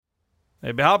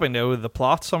I'd be happy to know the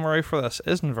plot summary for this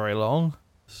isn't very long.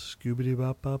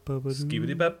 Skibbity-bop-bop-bop-bop.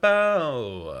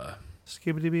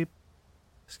 Skibbity-beep.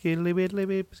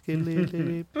 Skiddly-beep,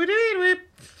 skiddly-beep.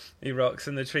 He rocks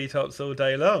in the treetops all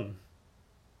day long.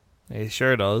 He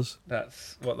sure does.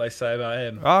 That's what they say about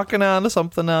him. Rocking on to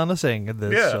something and a singing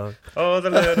this song. Oh, the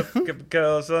little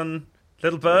girls on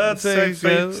little birds, so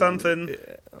sweet, something.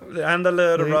 And the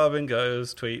little robin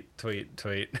goes tweet, tweet,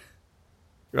 tweet.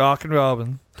 Rockin'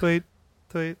 Robin. Tweet,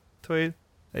 tweet, tweet.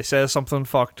 They say something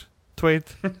fucked.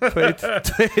 Tweet, tweet,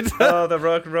 tweet. Oh, the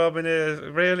Rockin' Robin is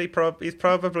really he's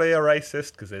probably a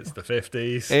racist because it's the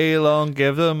 50s. Elon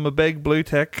give them a big blue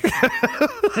tick.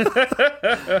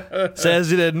 Says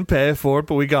he didn't pay for it,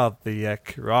 but we got the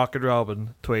yick. Rockin'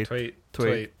 Robin. Tweet, tweet,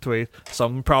 tweet, tweet.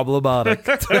 Something problematic.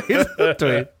 Tweet,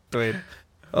 tweet, tweet.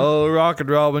 Oh, Rockin'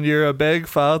 Robin, you're a big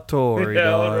fat Tory.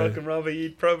 Yeah, oh, Rockin' Robin,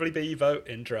 you'd probably be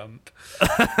voting Trump.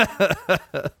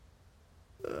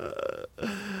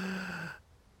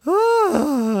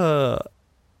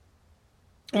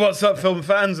 What's up, film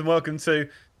fans, and welcome to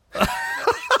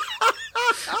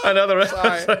another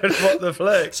episode of What the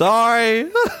Flick. Sorry.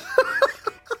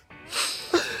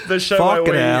 The show where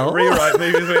we rewrite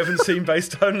movies we haven't seen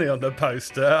based only on the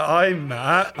poster. I'm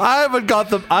Matt. I haven't got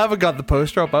the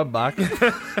poster up. I'm back.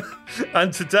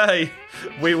 And today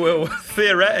we will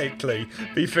theoretically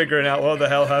be figuring out what the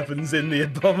hell happens in the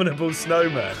Abominable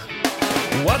Snowman.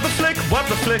 What the flick,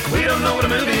 we don't know what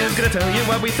a movie is. Gonna tell you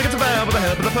what we think it's about with the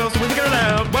help of the poster, we figure it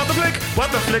out. What the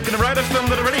flick, gonna write a film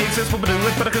that already exists, what we do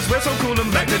with better cause we're so cool and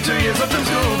back to 2 years up from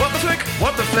school. What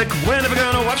the flick, we're never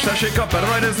gonna watch that shit. Got better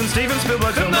writers than Steven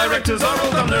Spielberg, film directors are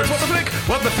all dumb nerds. What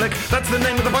the flick, that's the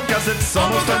name of the podcast. It's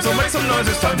almost time, so make some noise.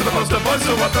 It's time for the poster boys,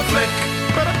 so what the flick.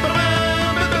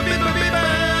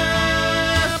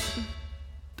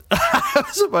 I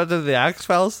was about to do the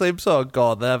X-Files theme song.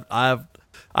 God,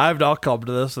 I've not come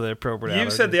to this with the appropriate You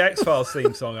energy. said the X-Files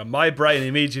theme song, and my brain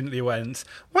immediately went,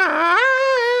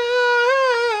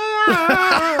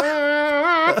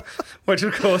 which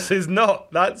of course is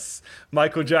not. That's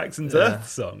Michael Jackson's Earth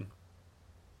song.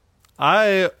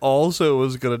 I also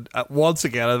was going to, once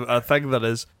again, a thing that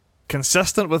is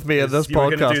consistent with me in this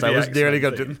podcast, I was nearly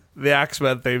going to do the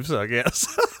X-Men theme song,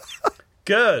 yes.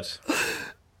 Good.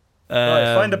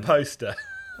 Right, find a poster.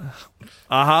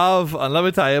 I have, and let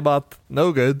me tell you, Matt,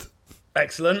 no good.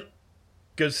 Excellent.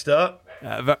 Good start.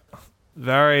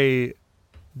 Very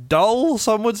dull,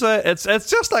 some would say. It's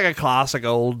just like a classic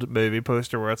old movie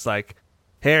poster where it's like,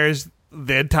 here's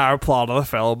the entire plot of the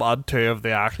film and two of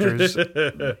the actors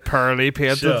pearly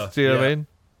painted. Sure, do you know what I mean?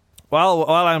 Well,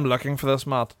 while I'm looking for this,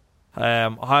 Matt,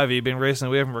 how have you been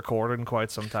recently? We haven't recorded in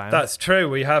quite some time. That's true,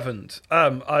 we haven't.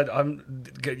 I'm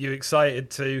get you excited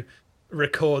to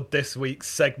record this week's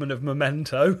segment of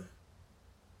Memento.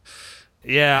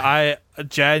 Yeah, I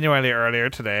genuinely earlier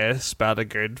today spent a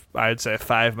good, I'd say,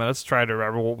 5 minutes trying to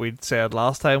remember what we'd said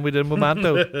last time we did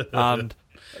Memento. And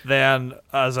then,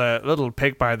 as a little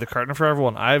peek behind the curtain for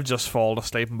everyone, I've just fallen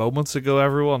asleep moments ago,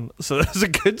 everyone. So there's a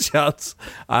good chance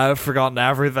I've forgotten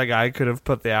everything I could have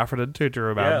put the effort into to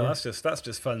remember. Yeah, that's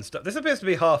just fun stuff. This appears to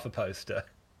be half a poster.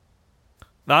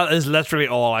 That is literally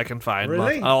all I can find.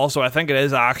 Really? And also, I think it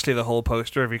is actually the whole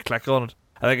poster if you click on it.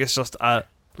 I think it's just a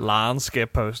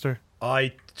landscape poster.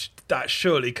 That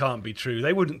surely can't be true.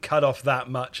 They wouldn't cut off that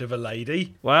much of a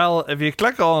lady. Well, if you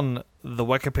click on the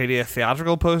Wikipedia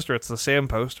theatrical poster, it's the same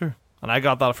poster. And I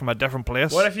got that from a different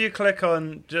place. What if you click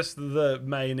on just the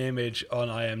main image on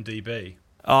IMDb?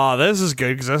 Oh, this is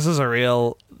good because this is a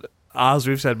real, as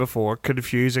we've said before,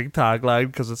 confusing tagline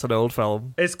because it's an old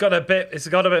film. It's got a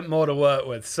bit more to work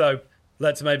with. So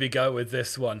let's maybe go with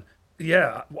this one.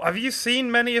 Yeah, have you seen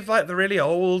many of like the really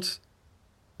old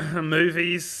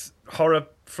movies, horror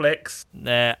flicks?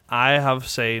 I have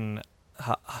seen,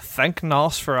 I think,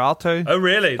 Nosferatu. Oh,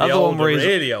 really? That's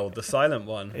Really old, the silent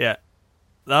one. Yeah.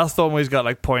 That's the one where he's got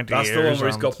like pointy ears. That's the one where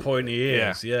he's got pointy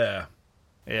ears, yeah.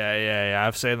 Yeah,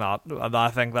 I've seen that. And I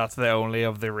think that's the only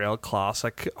of the real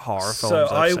classic horror So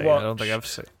films I've seen. watched, I don't think I've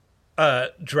seen.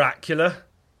 Dracula,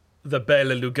 the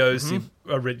Bela Lugosi,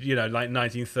 like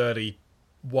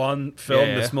 1931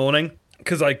 film this morning.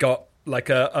 Because I got like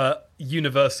a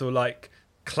Universal like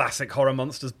classic horror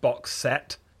monsters box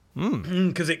set.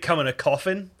 Because it come in a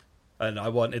coffin. And I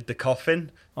wanted the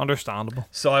coffin. Understandable.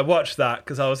 So I watched that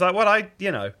because I was like, well, I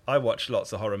watch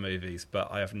lots of horror movies,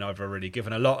 but I have never really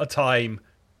given a lot of time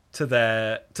to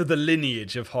the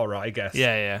lineage of horror, I guess.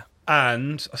 Yeah.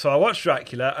 And so I watched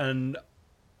Dracula, and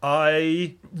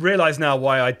I realise now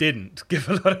why I didn't give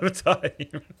a lot of time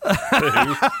to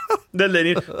the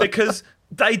lineage. Because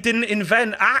they didn't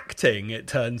invent acting, it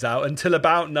turns out, until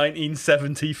about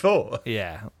 1974.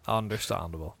 Yeah,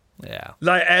 understandable. Yeah.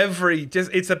 Like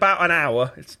it's about an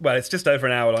hour. It's just over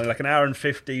an hour long, like an hour and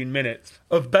 15 minutes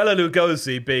of Bela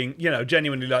Lugosi being,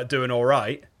 genuinely like doing all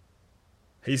right.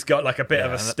 He's got like a bit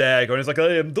of a stare going, he's like,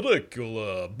 I am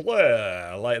Dracula,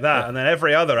 blah, like that. And then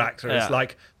every other actor is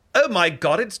like, oh my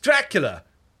God, it's Dracula.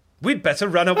 We'd better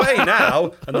run away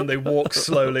now. And then they walk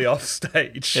slowly off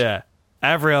stage. Yeah.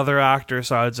 Every other actor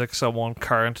sounds like someone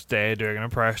current day doing an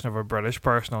impression of a British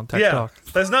person on TikTok.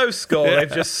 Yeah, there's no score.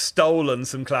 They've just stolen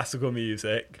some classical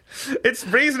music. It's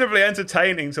reasonably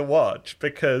entertaining to watch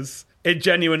because it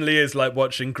genuinely is like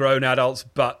watching grown adults,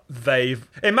 but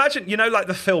imagine, like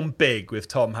the film Big with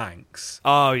Tom Hanks.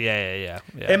 Oh, yeah.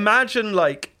 Imagine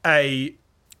like a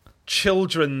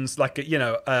children's, like,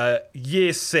 a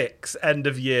year 6 end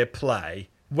of year play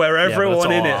where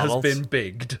everyone in it has been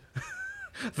bigged.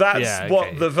 That's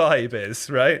what the vibe is,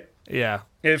 right? Yeah.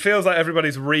 It feels like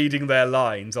everybody's reading their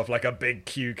lines off like a big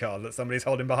cue card that somebody's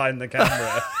holding behind the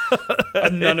camera.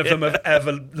 And none of them have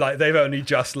ever, they've only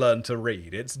just learned to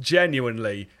read.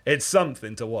 It's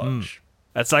something to watch.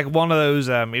 It's like one of those,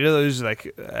 those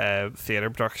like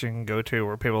theatre production you can go to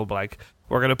where people will be like,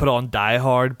 we're going to put on Die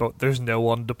Hard, but there's no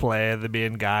one to play the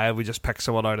main guy. We just pick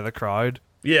someone out of the crowd.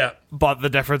 Yeah. But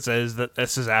the difference is that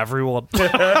this is everyone.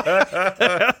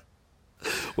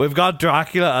 We've got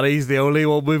Dracula, and he's the only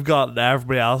one we've got, and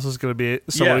everybody else is going to be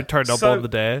someone who turned up on the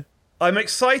day. I'm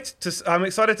excited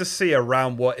to see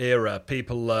around what era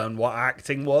people learn what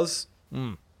acting was.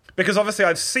 Because obviously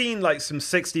I've seen like some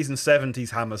 60s and 70s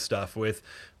Hammer stuff with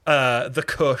the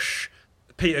Cush,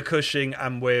 Peter Cushing,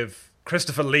 and with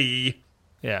Christopher Lee.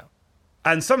 Yeah.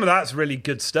 And some of that's really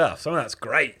good stuff. Some of that's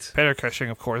great. Peter Cushing,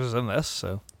 of course, is in this.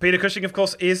 So Peter Cushing, of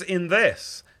course, is in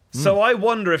this. So I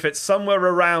wonder if it's somewhere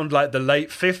around like the late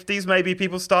 50s maybe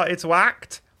people started to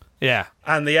act. Yeah.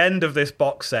 And the end of this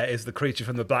box set is The Creature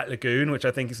from the Black Lagoon, which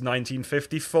I think is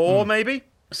 1954 maybe.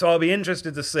 So I'll be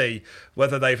interested to see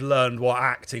whether they've learned what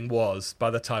acting was by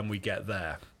the time we get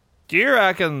there. Do you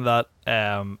reckon that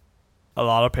a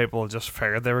lot of people just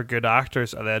figured they were good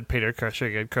actors, and then Peter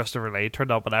Cushing and Christopher Lee turned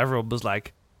up and everyone was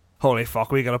like, holy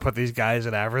fuck, we gotta put these guys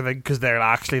in everything because they're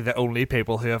actually the only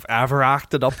people who have ever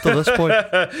acted up to this point?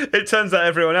 It turns out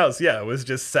everyone else, was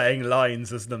just saying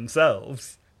lines as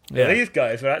themselves. Yeah. These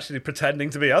guys were actually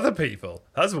pretending to be other people.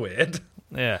 That's weird.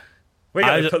 Yeah. We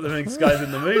gotta put these guys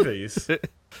in the movies.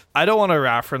 I don't want to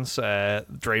reference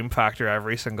Dream Factor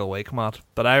every single week, Matt,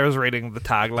 but I was reading the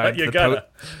tagline.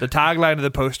 The tagline of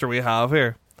the poster we have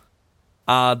here.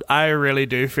 And I really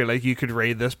do feel like you could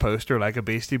read this poster like a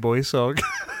Beastie Boys song.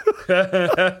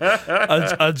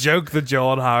 a joke that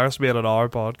John Harris made on our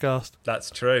podcast. That's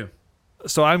true.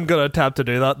 So I'm going to attempt to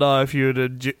do that now if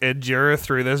you'd endure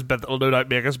through this bit that'll no doubt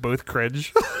make us both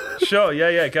cringe. Sure,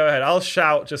 yeah, go ahead. I'll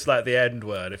shout just like the end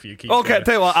word if you keep Okay, going.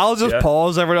 tell you what, I'll just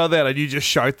pause every now and then and you just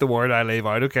shout the word I leave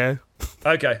out, okay?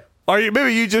 Okay. Or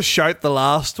maybe you just shout the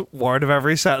last word of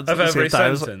every sentence of at the every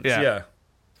same sentence, time. yeah.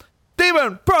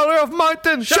 Demon, prowler of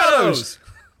mountain shadows.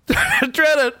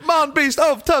 Dreaded man beast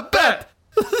of Tibet.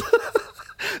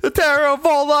 The terror of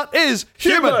all that is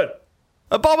human.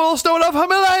 Abominable Snowman of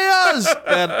Himalayas.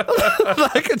 And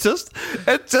like it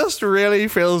just really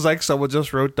feels like someone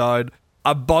just wrote down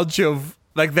a bunch of,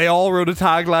 like, they all wrote a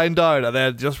tagline down and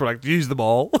then just were like, use them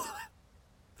all.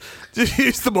 Just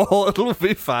use them all, it'll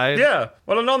be fine. Yeah.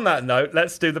 Well, and on that note,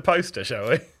 let's do the poster, shall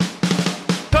we?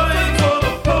 Time for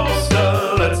the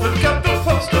poster. Let's look at the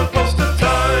poster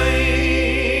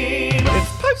time.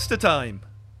 It's poster time.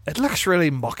 It looks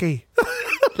really mucky.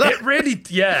 It really,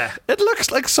 yeah. It looks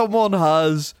like someone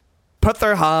has put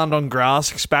their hand on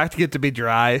grass, expecting it to be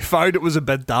dry, found it was a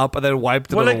bit damp, and then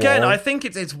wiped it on the again, wall. I think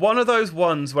it's one of those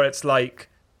ones where it's like,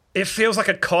 it feels like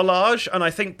a collage, and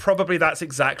I think probably that's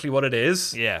exactly what it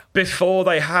is. Yeah. Before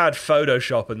they had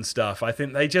Photoshop and stuff, I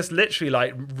think they just literally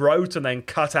like wrote and then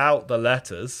cut out the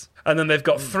letters, and then they've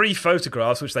got 3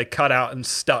 photographs which they cut out and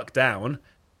stuck down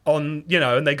on,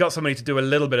 and they got somebody to do a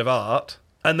little bit of art.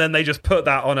 And then they just put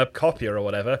that on a copier or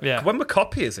whatever. Yeah. When were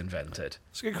copiers invented?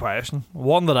 It's a good question.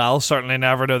 One that I'll certainly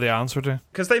never know the answer to.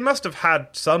 Because they must have had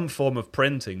some form of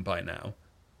printing by now.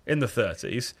 In the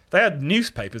 30s. They had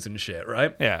newspapers and shit,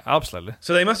 right? Yeah, absolutely.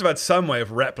 So they must have had some way of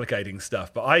replicating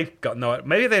stuff. But I got no idea.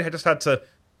 Maybe they just had to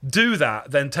do that,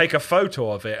 then take a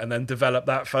photo of it, and then develop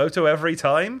that photo every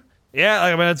time. Yeah,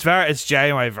 I mean, it's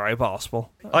genuinely very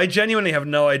possible. I genuinely have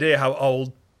no idea how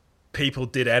old people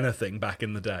did anything back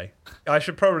in the day. I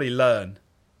should probably learn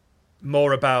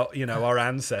more about, our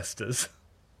ancestors.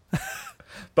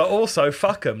 But also,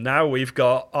 fuck them. Now we've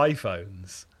got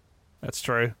iPhones. That's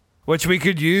true. which we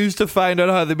could use to find out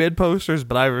how they made posters,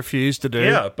 but I refuse to do.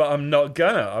 Yeah, but I'm not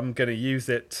gonna. I'm gonna use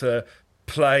it to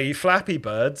play Flappy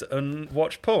Bird and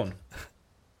watch porn.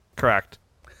 Correct.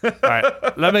 All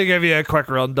right, let me give you a quick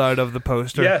rundown of the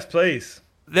poster. Yes, please.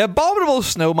 The Abominable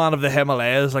Snowman of the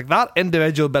Himalayas, like that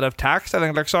individual bit of text, I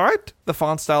think looks alright. The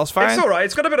font style's fine. It's alright.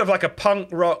 It's got a bit of like a punk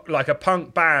rock, like a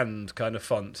punk band kind of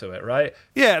font to it, right?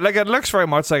 Yeah, like it looks very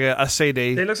much like a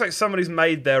CD. It looks like somebody's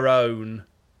made their own.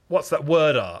 What's that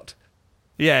word art?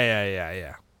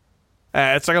 Yeah.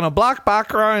 It's like on a black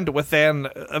background with then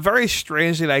a very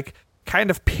strangely like kind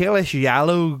of palish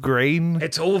yellow green.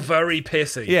 It's all very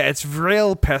pissy. Yeah, it's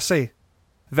real pissy.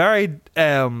 Very,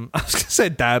 I was going to say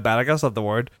diabetic, that's not the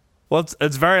word. Well,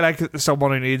 it's very like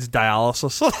someone who needs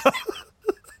dialysis.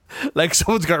 Like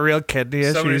someone's got real kidney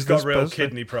issues. Somebody's got real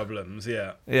kidney problems,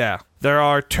 yeah. Yeah. There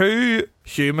are two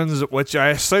humans, which I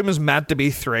assume is meant to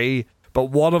be three, but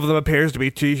one of them appears to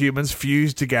be two humans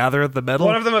fused together at the middle.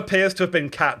 One of them appears to have been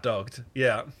cat-dogged,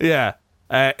 yeah. Yeah.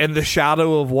 In the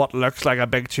shadow of what looks like a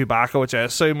big Chewbacca, which I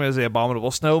assume is the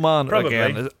Abominable Snowman. Probably.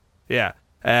 Again, yeah.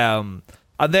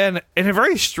 And then, in a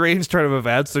very strange turn of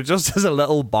events, there just is a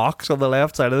little box on the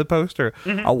left side of the poster.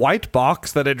 Mm-hmm. A white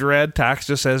box that in red text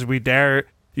just says, "We dare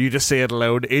you to say it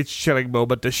aloud, each chilling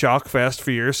moment, a shock fest for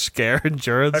your scare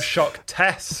endurance." A shock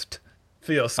test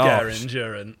for your scare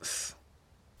endurance.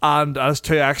 And as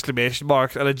two exclamation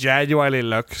marks, and it genuinely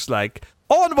looks like,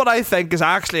 on what I think is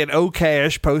actually an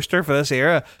okay-ish poster for this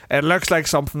era, it looks like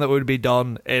something that would be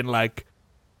done in, like,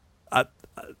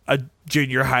 a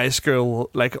junior high school,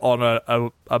 like on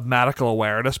a medical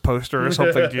awareness poster or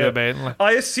something. Do you know what I mean? Like,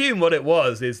 I assume what it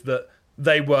was is that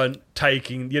they weren't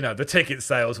taking, the ticket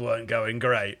sales weren't going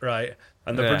great, right?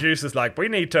 And the producer's like, we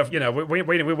need to,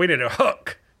 we need a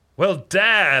hook. We'll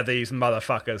dare these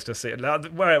motherfuckers to see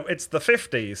it. Well, it's the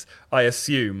 50s, I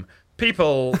assume.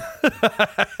 People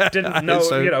didn't know,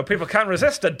 so. People can't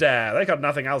resist a dare. They got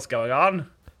nothing else going on.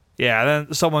 Yeah, and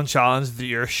then someone challenged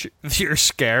your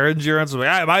scare endurance.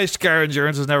 Like, my scare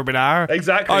endurance has never been higher.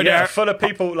 Exactly, yeah. Full of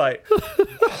people, like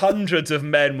hundreds of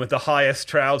men with the highest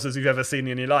trousers you've ever seen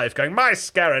in your life going, my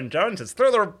scare endurance is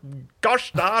through the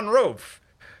gosh darn roof.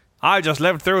 I just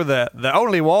lived through the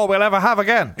only war we'll ever have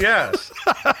again. Yes.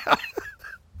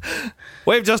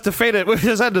 We've just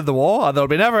ended the war, and there'll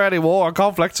be never any war or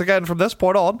conflicts again from this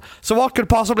point on, so what could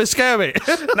possibly scare me?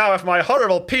 Now, if my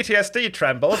horrible PTSD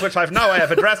trembles, which I've no way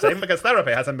of addressing because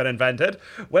therapy hasn't been invented,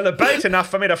 will abate enough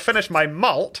for me to finish my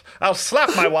malt, I'll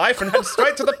slap my wife and head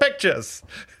straight to the pictures.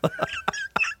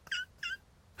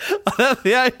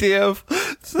 The idea of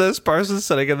this person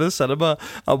sitting in the cinema,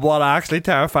 and what actually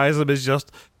terrifies them is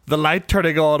just the light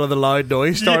turning on and the loud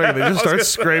noise starting, and they just start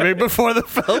screaming before the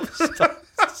film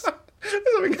starts.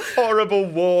 Having horrible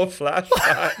war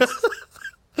flashbacks.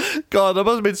 God, it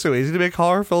must have been so easy to make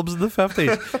horror films in the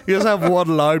 50s. You just have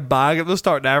one loud bang at the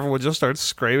start and everyone just starts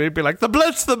screaming, be like, the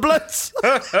Blitz, the Blitz!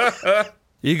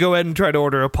 You go in and try to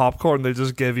order a popcorn, they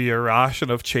just give you a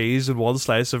ration of cheese and one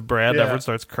slice of bread, yeah. Everyone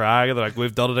starts crying, and they're like,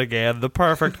 we've done it again, the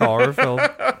perfect horror film.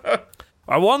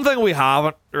 One thing we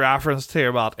haven't referenced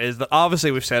here, Matt, is that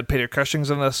obviously we've said Peter Cushing's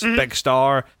in this, big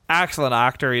star, excellent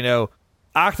actor,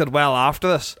 acted well after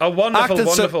this. A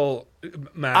wonderful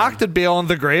man. Acted beyond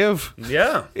the grave.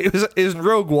 Yeah. He was in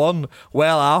Rogue One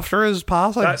well after his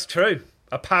passing. That's true.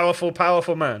 A powerful,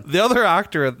 powerful man. The other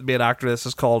main actor in this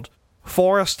is called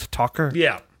Forrest Tucker.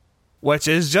 Yeah. Which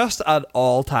is just an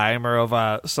all-timer of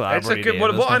a celebrity. It's a good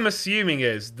one. What I'm assuming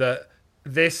is that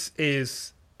this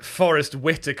is Forrest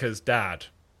Whitaker's dad,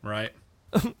 right?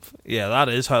 Yeah, that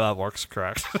is how that works,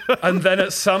 correct. And then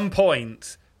at some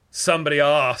point, somebody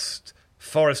asked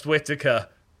Forrest Whitaker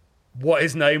what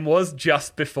his name was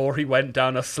just before he went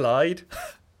down a slide.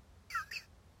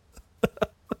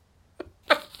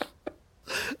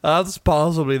 That's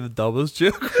possibly the dumbest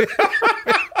joke.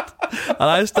 And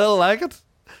I still like it.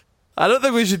 I don't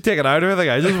think we should take it out or anything.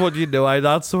 I just want you to know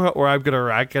that's where I'm going to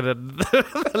rank it in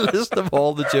the list of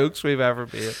all the jokes we've ever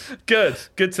made.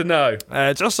 Good to know.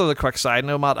 Just as a quick side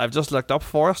note, Matt, I've just looked up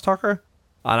Forrest Tucker,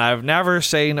 and I've never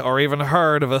seen or even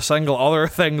heard of a single other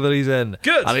thing that he's in.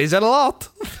 Good. And he's in a lot.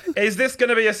 Is this going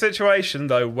to be a situation,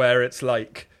 though, where it's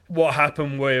like what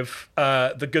happened with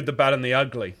The Good, the Bad, and the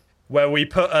Ugly? Where we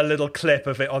put a little clip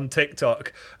of it on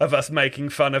TikTok of us making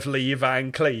fun of Lee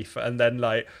Van Cleef, and then,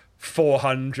 like,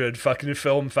 400 fucking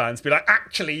film fans be like,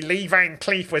 actually, Lee Van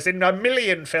Cleef was in 1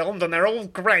 million films and they're all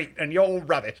great and you're all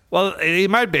rubbish. Well, he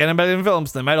might be in 1 million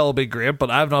films. They might all be great,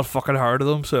 but I've not fucking heard of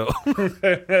them, so...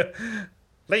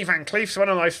 Lee Van Cleef's one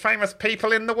of the most famous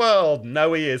people in the world.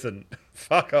 No, he isn't.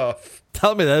 Fuck off.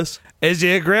 Tell me this. Is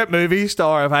he a great movie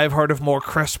star if I've heard of more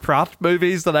Chris Pratt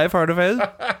movies than I've heard of his?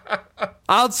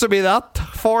 Answer me that,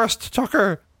 Forrest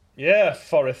Tucker. Yeah,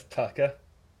 Forrest Tucker.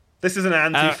 This is an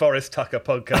anti-Forrest Tucker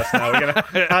podcast now. We're going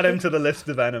to add him to the list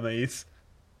of enemies.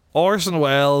 Orson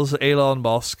Welles, Elon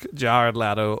Musk, Jared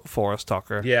Leto, Forrest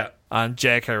Tucker. Yeah. And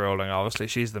J.K. Rowling, obviously.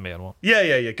 She's the main one.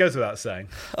 Yeah. Goes without saying.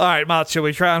 All right, Matt, shall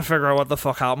we try and figure out what the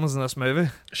fuck happens in this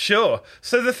movie? Sure.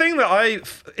 So the thing that I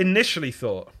initially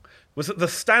thought was that the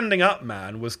standing up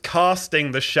man was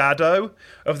casting the shadow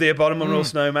of the Abominable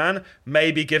Snowman,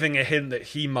 maybe giving a hint that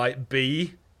he might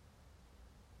be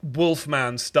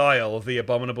Wolfman style of the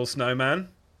Abominable Snowman.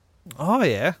 Oh,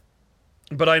 yeah.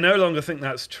 But I no longer think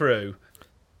that's true.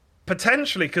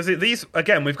 Potentially, because these,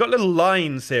 again, we've got little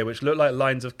lines here which look like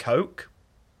lines of coke.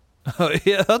 Oh,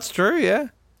 yeah, that's true, yeah.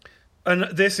 And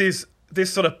this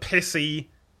sort of pissy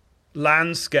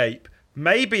landscape.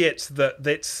 Maybe it's that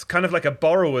it's kind of like a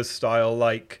borrower's style,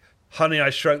 like Honey, I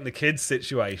Shrunk the Kids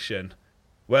situation,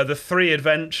 where the three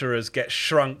adventurers get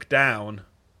shrunk down.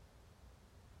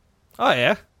 Oh,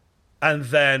 yeah. And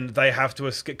then they have to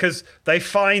escape because they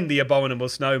find the Abominable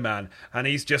Snowman, and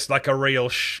he's just like a real,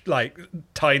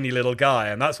 tiny little guy,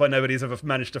 and that's why nobody's ever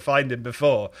managed to find him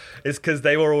before. Is because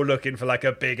they were all looking for like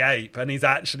a big ape, and he's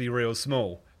actually real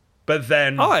small. But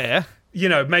then, oh yeah,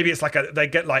 maybe it's like they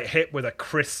get like hit with a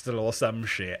crystal or some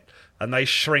shit, and they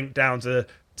shrink down to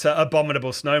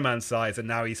Abominable Snowman size, and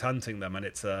now he's hunting them, and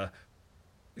it's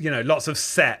lots of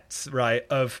sets, right,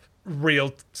 of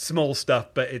real small stuff,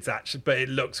 but it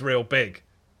looks real big.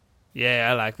 Yeah,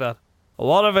 I like that. A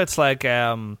lot of it's like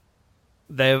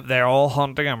they're all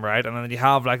hunting him, right? And then you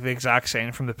have like the exact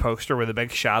scene from the poster where the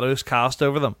big shadows cast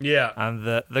over them. Yeah. And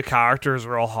the characters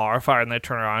are all horrified, and they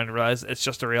turn around and realize it's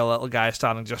just a real little guy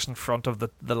standing just in front of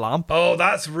the lamp. Oh,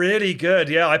 that's really good.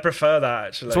 Yeah, I prefer that,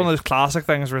 actually. It's one of those classic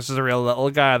things where it's just a real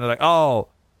little guy, and they're like, oh,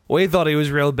 we thought he was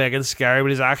real big and scary, but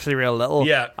he's actually real little.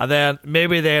 Yeah. And then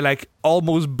maybe they like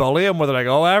almost bully him, where they're like,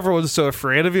 oh, everyone's so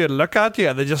afraid of you and look at you,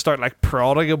 and they just start like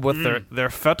prodding him with their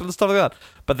foot and stuff like that.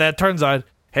 But then it turns out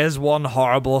his one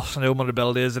horrible snowman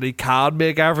ability is that he can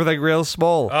make everything real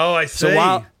small. Oh, I see.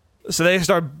 So they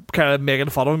start kind of making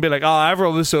fun of him and be like, oh,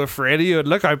 everyone was so afraid of you and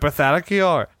look how pathetic you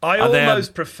are. I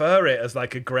almost prefer it as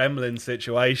like a gremlin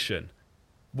situation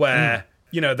where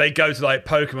they go to like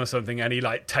poke him or something, and he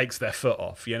like takes their foot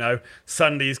off,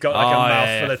 Suddenly he's got like a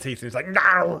mouthful of teeth, and he's like,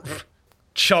 no!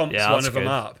 Chomps one of them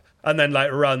up, and then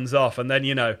like runs off. And then,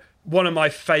 one of my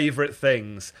favourite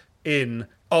things in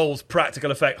old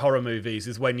practical effect horror movies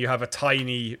is when you have a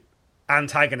tiny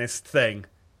antagonist thing,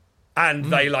 and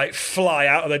they like fly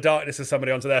out of the darkness of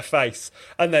somebody onto their face,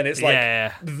 and then it's like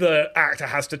the actor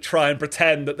has to try and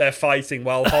pretend that they're fighting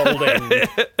while holding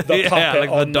the puppet like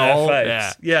on their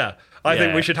face. Yeah. I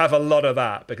think we should have a lot of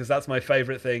that, because that's my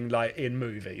favourite thing, like, in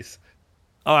movies.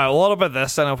 Alright, well, what about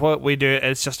this then? If what we do,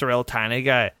 it's just a real tiny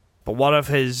guy. But what if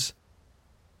his,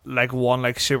 like, one,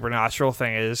 like, supernatural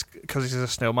thing is, because he's a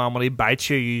snowman, when he bites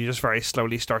you, you just very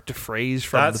slowly start to freeze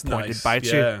from the point he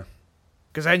bites you.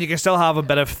 Because then you can still have a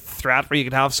bit of threat where you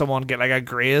could have someone get, like, a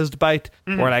grazed bite,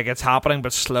 where, like, it's happening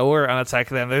but slower, and it's like,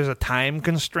 then there's a time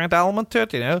constraint element to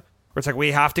it, Where it's like,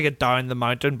 we have to get down the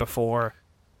mountain before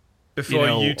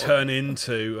you turn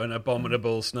into an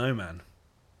abominable snowman.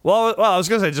 Well, I was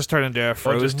going to say just turn into a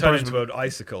frozen or just turn into an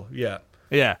icicle, yeah.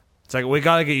 Yeah. It's like, we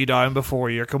got to get you down before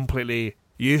you're completely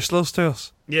useless to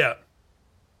us. Yeah.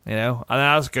 And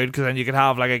that's good, because then you can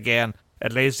have, like, again,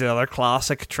 it leads to the other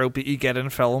classic trope that you get in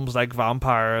films like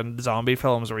vampire and zombie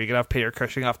films, where you can have Peter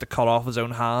Cushing have to cut off his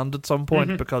own hand at some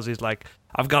point because he's like,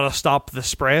 I've got to stop the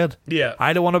spread. Yeah.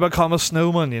 I don't want to become a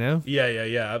snowman,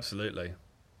 Yeah, absolutely.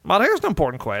 Matt, here's an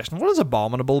important question. What does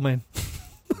abominable mean?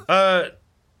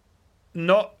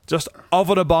 Not... Just of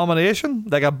an abomination?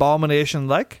 Like abomination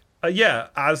like? Yeah,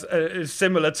 as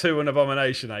similar to an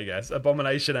abomination, I guess.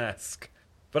 Abomination-esque.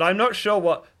 But I'm not sure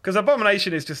what... Because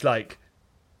abomination is just like,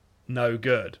 no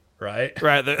good, right?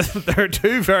 Right, there are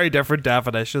two very different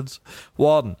definitions.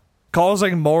 One,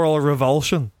 causing moral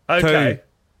revulsion. Okay.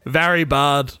 Two, very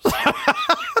bad.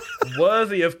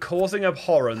 Worthy of causing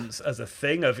abhorrence as a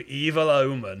thing of evil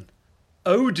omen.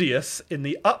 Odious in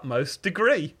the utmost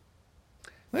degree.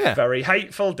 Yeah. Very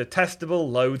hateful, detestable,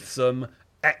 loathsome,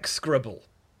 execrable.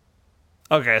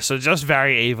 Okay, so just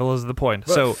very evil is the point.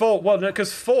 But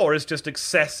because 4 is just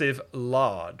excessive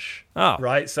large. Oh.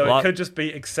 Right? So it could just be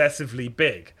excessively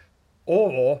big.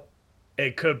 Or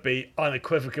it could be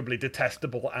unequivocally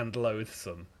detestable and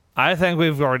loathsome. I think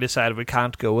we've already decided we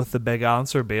can't go with the big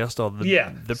answer based on the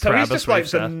premise. So he's just like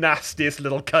the nastiest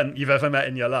little cunt you've ever met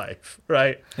in your life,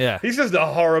 right? Yeah. He's just a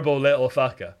horrible little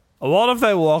fucker. What if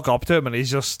they walk up to him and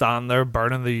he's just standing there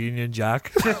burning the Union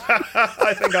Jack?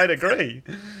 I think I'd agree.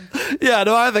 Yeah,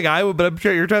 no, I think I would, but I'm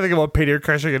sure you're trying to think about Peter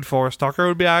Cushing and Forrest Tucker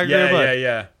would be angry about.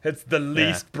 Yeah. It's the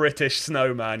least British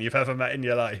snowman you've ever met in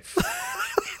your life.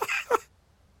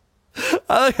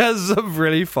 I think that's something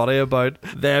really funny about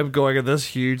them going on this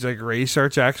huge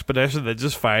research expedition and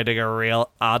just finding a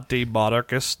real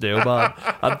anti-monarchist snowman.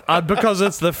 and because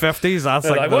it's the 50s, that's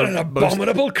like what an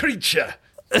abominable creature.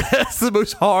 It's the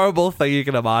most horrible thing you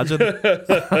can imagine.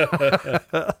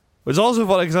 It's also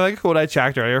funny because I think when I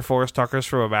checked earlier, Forrest Tucker's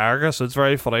from America, so it's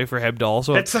very funny for him to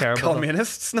also. It's a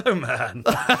communist snowman.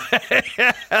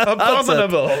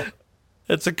 Abominable.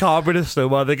 It's a communist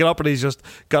snowman. They get up and he's just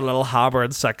got a little hammer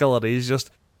and sickle, and he's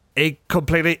just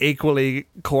completely equally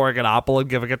coring an apple and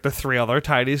giving it to 3 other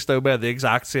tiny snowmen the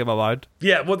exact same amount.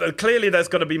 Yeah, well, clearly there's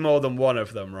got to be more than one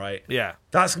of them, right? Yeah.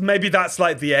 That's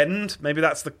like the end. Maybe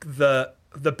that's the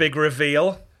big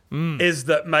reveal. Is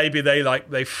that maybe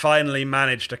they finally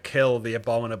managed to kill the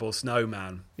abominable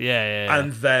snowman. Yeah.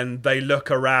 And then they look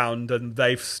around and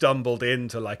they've stumbled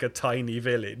into a tiny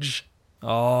village.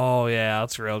 Oh, yeah,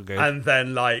 that's real good. And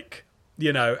then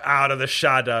out of the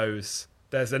shadows,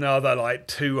 there's another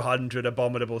 200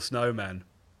 abominable snowmen.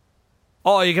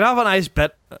 Oh, you can have a nice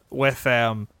bit with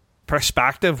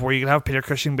perspective where you can have Peter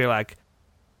Cushing be like,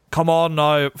 come on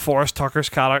now, Forrest Tucker's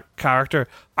character.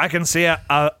 I can see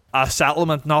a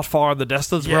settlement not far in the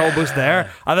distance. Yeah. We're almost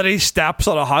there. And then he steps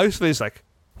on a house and he's like,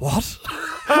 what?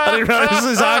 And he realizes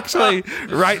he's actually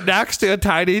right next to a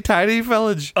tiny, tiny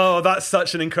village. Oh, that's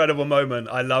such an incredible moment.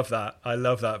 I love that a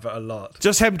lot.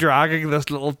 Just him dragging you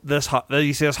see this house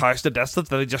in the distance,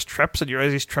 then he just trips and you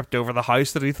realize he's tripped over the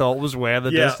house that he thought was way in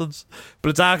the distance. But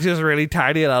it's actually just really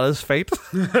tiny and at his feet.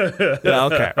 Yeah,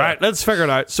 okay. Right, let's figure it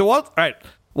out. So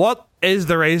what is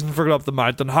the reason for going up the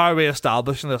mountain? How are we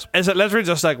establishing this? Is it literally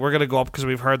just we're going to go up because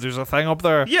we've heard there's a thing up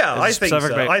there? Yeah, I think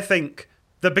so. I think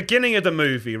the beginning of the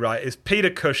movie, right, is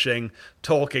Peter Cushing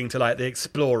talking to the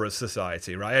Explorers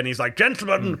Society, right? And he's like,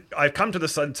 gentlemen, I've come to the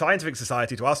Scientific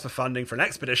Society to ask for funding for an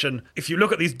expedition. If you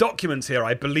look at these documents here,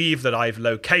 I believe that I've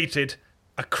located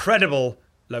a credible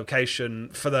location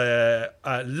for the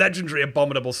legendary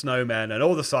abominable snowman, and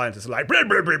all the scientists are like, blah,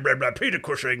 blah, blah, blah, blah, Peter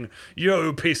Cushing,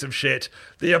 you piece of shit,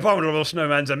 the abominable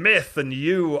snowman's a myth and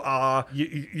you are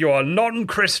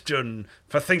non-Christian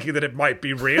for thinking that it might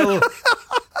be real.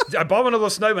 Abominable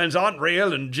snowmen aren't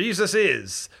real and Jesus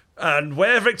is, and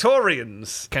we're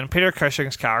Victorians. Can Peter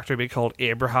Cushing's character be called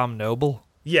Abraham Noble?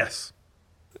 Yes.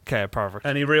 Okay, perfect.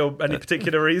 Any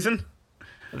particular reason?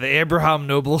 The Abraham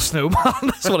Noble Snowman.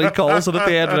 That's what he calls it at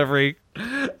the end of every.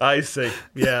 I see.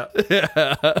 Yeah.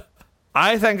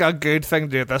 I think a good thing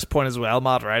to do at this point as well,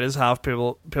 Matt, right, is have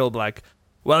people be like,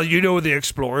 well, you know the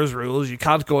Explorers rules. You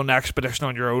can't go on an expedition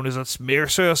on your own as it's mere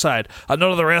suicide. And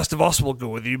none of the rest of us will go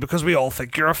with you because we all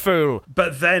think you're a fool.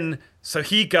 But then, so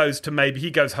he goes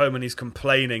home and he's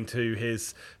complaining to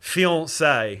his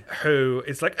fiancée, who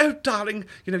is like, oh, darling,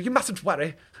 you mustn't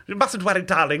worry. You mustn't worry,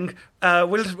 darling.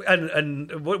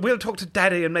 We'll talk to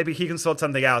Daddy and maybe he can sort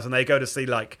something out. And they go to see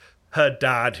her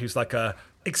dad, who's a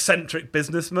eccentric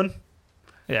businessman.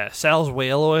 Yeah, sells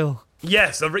whale oil.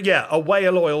 Yes, a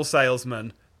whale oil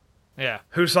salesman. Yeah.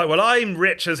 Who's like, well, I'm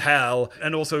rich as hell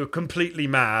and also completely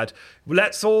mad.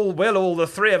 All the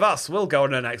 3 of us will go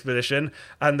on an expedition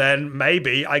and then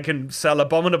maybe I can sell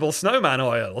abominable snowman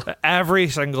oil. Every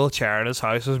single chair in his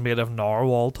house is made of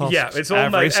narwhal tusks. Yeah, it's all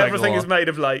everything is made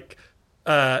of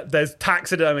there's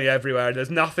taxidermy everywhere and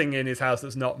there's nothing in his house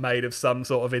that's not made of some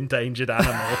sort of endangered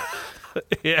animal.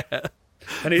 Yeah.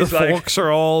 And he's the forks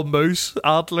are all moose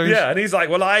antlers. Yeah, and he's like,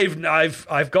 well,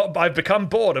 I've become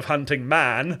bored of hunting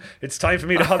man. It's time for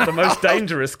me to hunt the most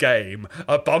dangerous game,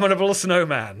 abominable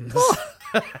snowmans.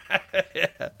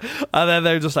 Yeah. And then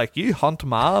they're just like, you hunt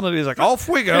man? And he's like, off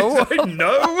we go. Like,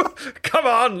 no, come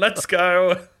on, let's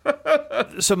go.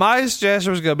 So my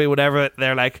suggestion was going to be whenever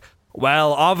they're like,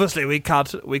 well, obviously we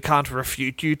can't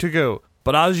refute you to go.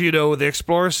 But as you know, the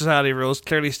Explorer Society rules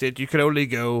clearly state you can only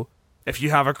go if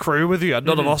you have a crew with you, and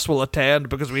none of us will attend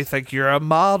because we think you're a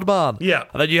madman. Yeah.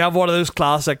 And then you have one of those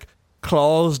classic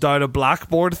claws down a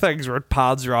blackboard things where it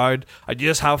pads around, and you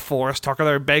just have Forrest Tucker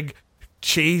there, big,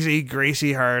 cheesy,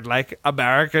 greasy-haired,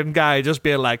 American guy, just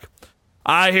being like,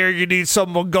 I hear you need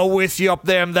someone go with you up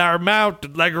them there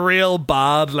mountain, real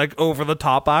bad,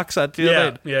 over-the-top accent. You know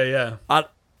what I mean? Yeah.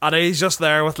 And he's just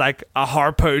there with a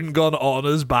harpoon gun on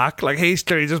his back. He's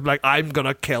clearly just I'm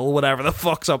gonna kill whatever the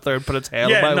fuck's up there and put its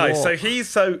head on my wall.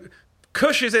 So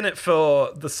Cush is in it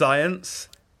for the science.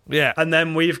 Yeah. And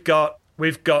then we've got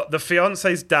the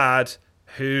fiance's dad,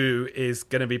 who is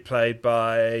gonna be played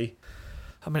by,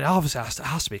 I mean, obviously it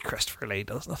has to be Christopher Lee,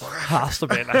 doesn't it? It has to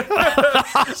be. I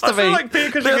feel like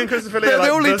Peter Cushing and Christopher Lee are the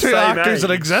only the two same actors age.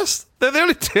 that exist. They're the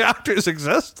only two actors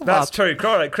exist. That's true.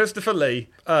 Correct. Christopher Lee,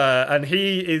 and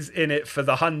he is in it for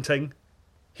the hunting.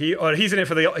 He's in it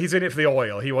for the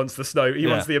oil. He wants the snow. He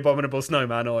wants the Abominable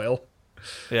Snowman oil.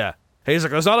 Yeah. He's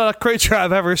like, there's not a creature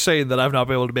I've ever seen that I've not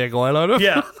been able to make oil out of.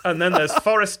 Yeah. And then there's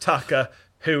Forrest Tucker,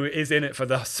 who is in it for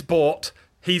the sport.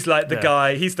 He's like the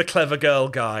guy. He's the clever girl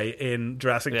guy in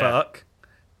Jurassic Park.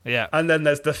 Yeah. And then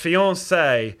there's the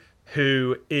fiancé,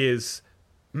 who is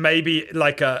maybe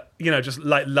like just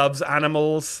like loves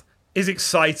animals, is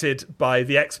excited by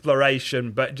the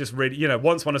exploration, but just really,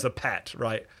 wants one as a pet,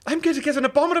 right? I'm going to get an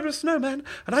abominable snowman,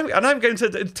 and I'm going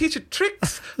to teach it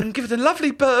tricks and give it a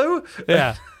lovely bow.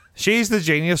 Yeah. She's the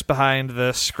genius behind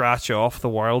the scratch off the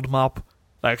world map.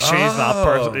 Like, she's that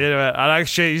person, and like,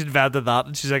 she's invented that,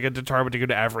 and she's like determined to go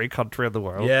to every country in the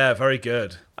world. Yeah, very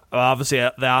good. Well, obviously,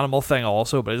 the animal thing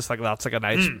also, but it's like that's like a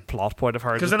nice plot point of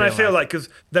her. Because then I feel because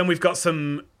then we've got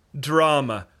some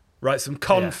drama, right? Some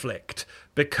conflict,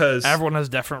 because everyone has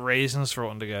different reasons for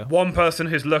wanting to go. One person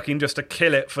who's looking just to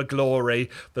kill it for glory.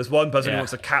 There's one person who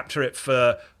wants to capture it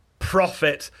for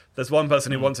profit. There's one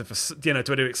person who wants it for, to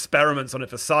do experiments on it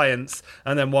for science,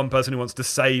 and then one person who wants to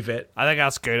save it. I think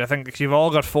that's good. I think you've all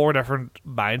got 4 different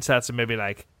mindsets, and maybe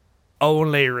like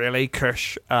only really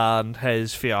Kush and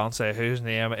his fiance, whose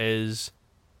name is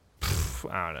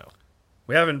I don't know.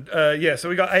 We haven't. So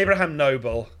we got Abraham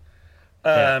Noble,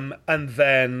 and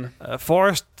then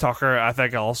Forrest Tucker. I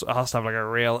think also has to have like a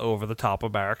real over the top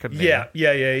American name.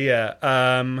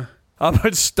 Yeah. How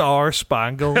about Star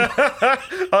Spangled?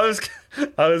 I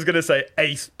was gonna say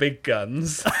Ace Big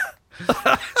Guns.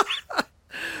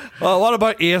 Well, what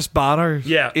about Ace Banner?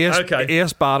 Yeah,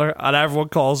 Ace Banner, and everyone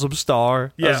calls him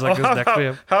Star. Yeah, as like his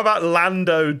nickname. How about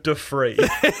Lando DeFree?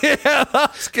 Yeah,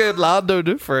 that's good. Lando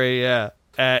DeFree,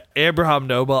 yeah. Abraham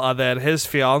Noble, and then his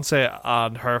fiance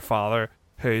and her father,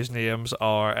 whose names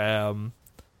are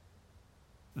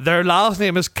their last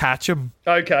name is Ketchum.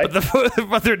 Okay,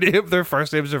 but their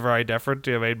first names are very different.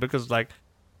 Do you mean because like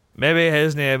maybe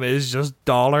his name is just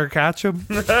Dollar Ketchum,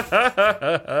 and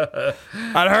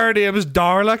her name is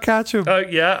Darla Ketchum. Oh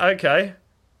yeah, okay.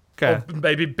 Or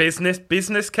maybe business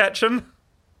Ketchum.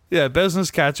 Yeah, business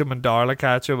Ketchum and Darla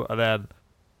Ketchum, and then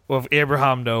with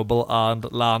Abraham Noble and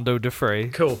Lando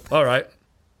DeFree. Cool. All right.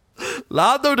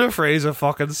 Lando DeFree is a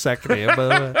fucking sick name, by the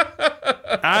way.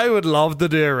 I would love to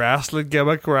do a wrestling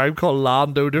gimmick where I'm called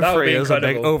Lando DeFree as a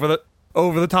big over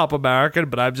the top American,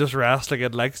 but I'm just wrestling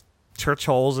in like church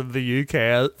halls in the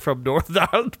UK from Northern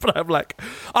Ireland. But I'm like,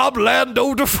 I'm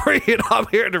Lando DeFree, and I'm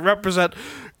here to represent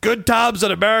good times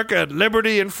in America and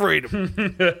liberty and freedom.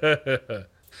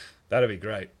 That'd be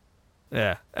great.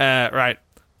 Yeah. Right.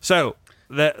 So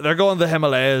they're going to the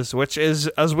Himalayas, which is,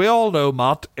 as we all know,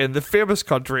 Matt, in the famous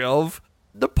country of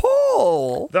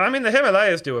Nepal. I mean, the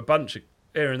Himalayas do a bunch of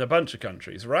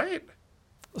countries, right?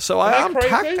 So I am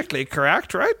technically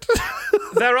correct, right?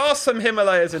 There are some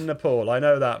Himalayas in Nepal, I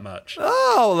know that much.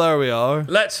 Oh, there we are.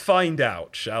 Let's find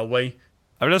out, shall we?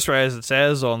 I've just realized it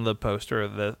says on the poster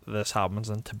that this happens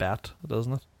in Tibet,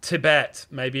 doesn't it? Tibet,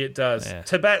 maybe it does. Yeah.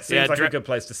 Tibet seems like a good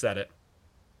place to set it.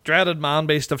 Dreaded man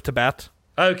beast of Tibet.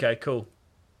 Okay, cool.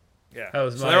 Yeah, that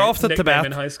was so they're off to Tibet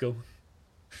in high school.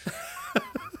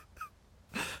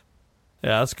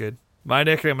 Yeah, that's good. My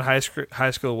nickname in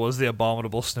high school was the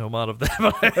Abominable Snowman of the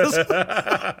Himalayas.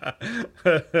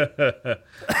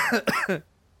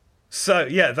 So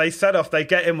yeah, they set off. They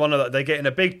get in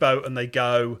a big boat and they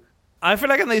go. I feel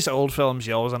like in these old films,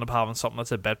 you always end up having something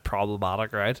that's a bit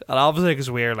problematic, right? And obviously,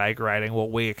 because we're like writing what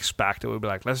we expect, it would be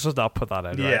like, let's just not put that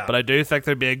in, right? But I do think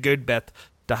there'd be a good bit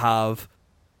to have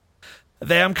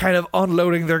them kind of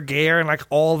unloading their gear, and like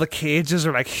all the cages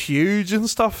are like huge and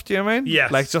stuff. Do you know what I mean?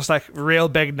 Yes. Like just like real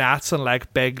big nets and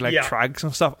like big like trunks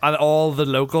and stuff, and all the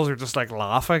locals are just like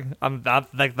laughing, and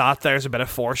that there's a bit of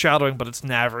foreshadowing, but it's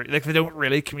never like they don't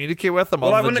really communicate with them.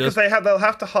 Well, I wonder because they'll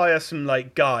have to hire some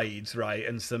like guides, right,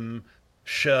 and some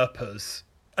Sherpas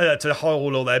to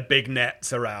haul all their big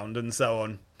nets around and so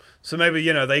on. So maybe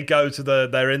they go to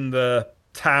they're in the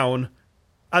town,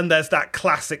 and there's that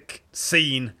classic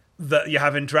scene that you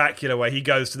have in Dracula where he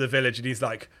goes to the village and he's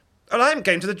like, well, I'm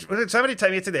going to somebody take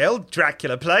me to the old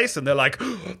Dracula place, and they're like,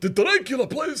 the Dracula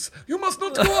place? You must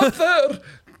not go up there.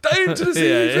 Dangerous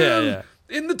evil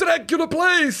in the Dracula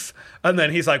place. And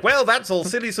then he's like, well, that's all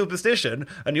silly superstition,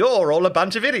 and you're all a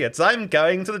bunch of idiots. I'm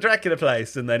going to the Dracula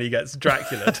place. And then he gets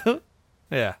Draculaed.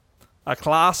 Yeah. A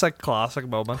classic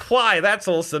moment. Why? That's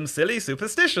all some silly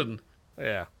superstition.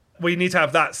 Yeah. We need to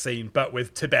have that scene, but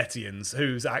with Tibetans,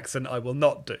 whose accent I will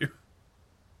not do.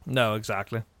 No,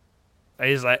 exactly.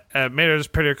 He's like,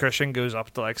 Peter Cushing goes up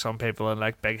to like some people in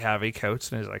like big heavy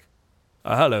coats, and he's like,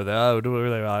 hello there, I would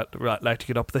really like to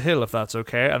get up the hill if that's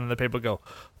okay. And then the people go,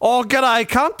 oh, g'day,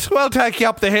 cunt, we'll take you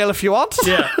up the hill if you want.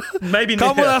 Yeah, maybe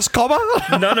come with us, comma.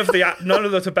 None of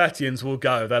the Tibetans will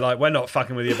go. They're like, we're not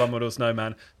fucking with the Abominable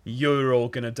Snowman. You're all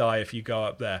gonna die if you go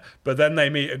up there. But then they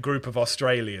meet a group of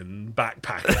Australian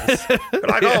backpackers. They're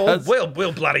like, oh,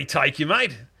 we'll bloody take you,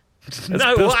 mate.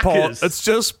 No whackers. It's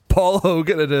just Paul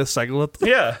Hogan in a singlet.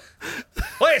 Yeah.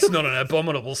 Well, it's not an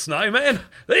abominable snowman.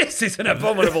 This is an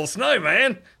abominable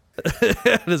snowman.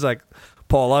 It's like,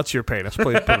 Paul, that's your penis.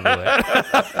 Please put it away.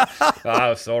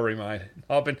 Oh, sorry, mate.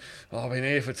 I've been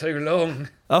here for too long.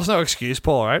 That's no excuse,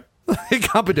 Paul, right? You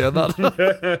can't be doing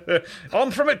that. I'm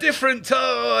from a different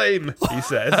time, he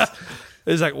says.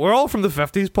 He's like, we're all from the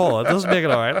 50s, Paul. It doesn't make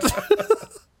it all right.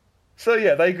 So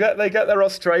yeah, they get their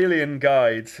Australian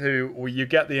guides who you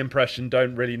get the impression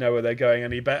don't really know where they're going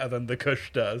any better than the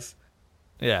Kush does.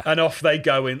 Yeah. And off they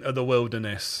go into the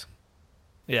wilderness.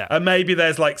 Yeah. And maybe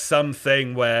there's like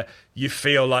something where you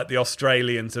feel like the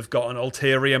Australians have got an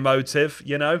ulterior motive,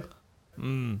 you know?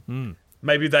 Mm-hmm.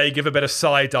 Maybe they give a bit of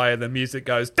side-eye and the music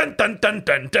goes dun dun dun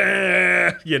dun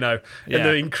dun, you know, in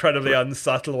the incredibly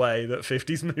unsubtle way that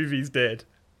 50s movies did.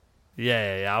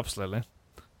 Yeah, absolutely.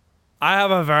 I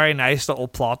have a very nice little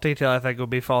plot detail I think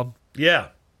would be fun. Yeah.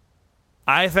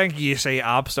 I think you see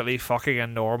absolutely fucking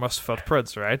enormous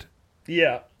footprints, right?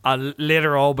 Yeah. And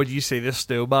later on, when you see this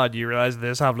snowman, you realise they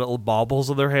just have little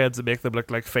bobbles on their heads that make them look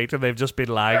like feet, and they've just been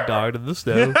lying down in the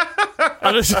snow.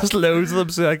 And it's just loads of them.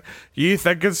 So, like, you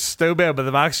think it's snowman, but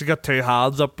they've actually got two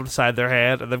hands up beside their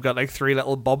head, and they've got, like, three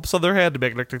little bumps on their head to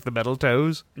make it look like the middle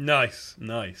toes. Nice.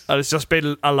 And it's just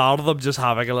been a lot of them just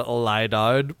having a little lie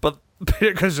down. But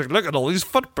because like, look at all these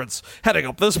footprints heading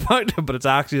up this mountain, but it's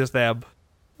actually just them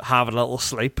having a little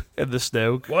sleep in the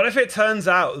snow. What if it turns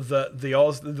out that the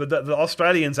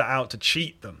Australians are out to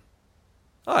cheat them?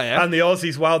 Oh yeah. And the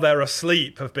Aussies, while they're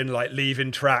asleep, have been like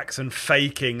leaving tracks and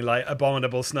faking like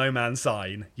Abominable Snowman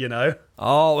sign, you know?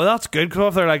 Oh, well that's good, because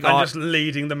if they're like... And just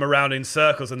leading them around in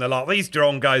circles, and they're like, these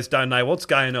drone guys don't know what's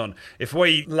going on. If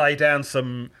we lay down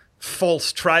some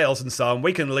false trails and so on,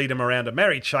 we can lead them around a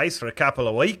merry chase for a couple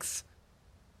of weeks.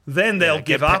 Then they'll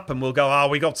give up and we'll go, oh,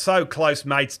 we got so close,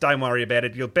 mates, don't worry about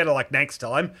it. You'll better like next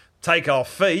time, take our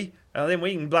fee, and then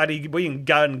we can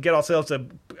go and get ourselves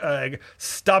a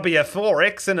stubby a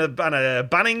 4X and a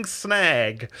Bunnings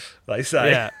snag, they say.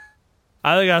 Yeah.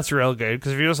 I think that's real good,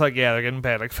 because if you're just like, they're getting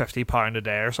paid like £50 a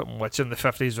day or something, which in the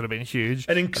 50s would have been huge.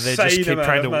 An insane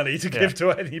amount of money to give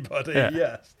to anybody,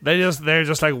 yes. They're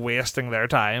just like wasting their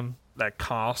time, like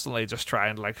constantly just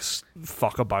trying to like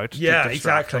fuck about. Yeah,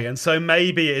 exactly. And so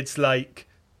maybe it's like,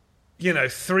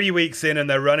 3 weeks in and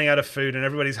they're running out of food and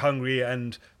everybody's hungry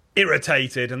and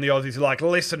irritated, and the Aussies are like,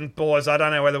 listen, boys, I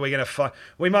don't know whether we're going to fight.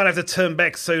 We might have to turn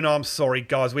back soon. I'm sorry,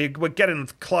 guys. We're getting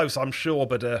close, I'm sure,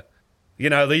 but...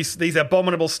 these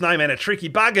abominable snowmen are tricky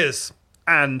buggers.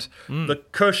 And the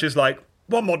Kush is like,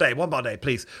 one more day,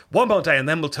 please. One more day, and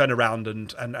then we'll turn around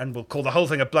and we'll call the whole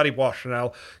thing a bloody wash, and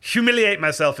I'll humiliate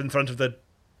myself in front of the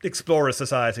Explorer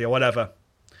Society or whatever.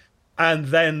 And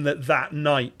then that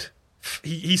night,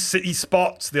 he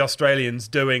spots the Australians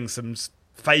doing some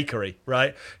fakery,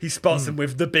 right? He spots them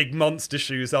with the big monster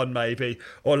shoes on, maybe,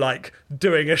 or like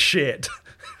doing a shit.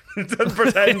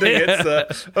 Pretending it's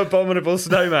a abominable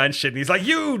snowman shit. And he's like,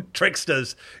 you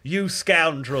tricksters, you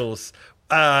scoundrels.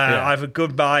 I have a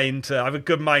good mind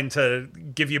to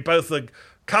give you both a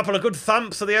couple of good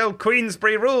thumps of the old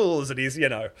Queensbury rules. And he's,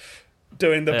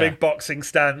 doing the big boxing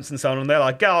stance and so on. And they're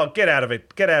like, oh, get out of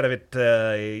it,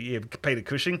 you Peter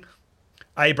Cushing.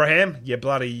 Abraham, you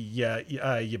bloody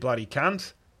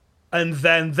cunt. And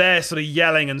then they're sort of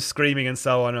yelling and screaming and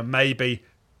so on, and maybe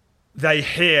they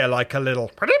hear like a little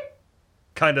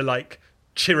kind of like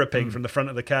chirruping from the front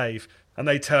of the cave, and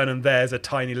they turn and there's a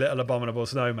tiny little abominable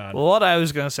snowman. Well, what I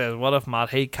was going to say is, what if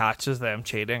Matt, he catches them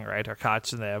cheating, right, or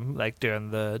catching them like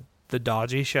doing the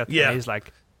dodgy shit, and he's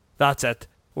like, that's it,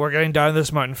 we're getting down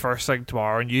this mountain first thing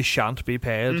tomorrow and you shan't be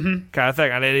paid, kind of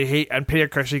thing. And then Peter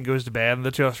Cushing goes to bed and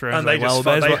the two Australians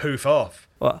and they hoof off.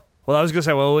 Well, I was going to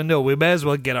say, we may as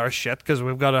well get our shit, because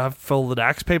we've got to have fill the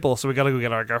decks, people, so we got to go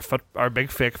get our big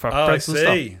fake footprints and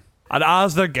stuff. And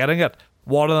as they're getting it,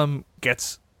 one of them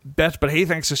gets bit, but he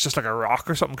thinks it's just like a rock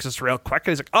or something, because it's real quick.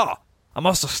 And he's like, oh, I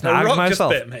must have snagged myself. A rock just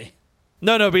bit me.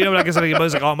 No, but like I said, he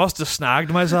was like, oh, I must have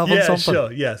snagged myself on something. Yeah,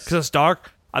 sure, yes. Because it's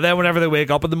dark. And then whenever they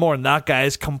wake up in the morning, that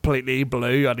guy's completely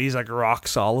blue and he's like rock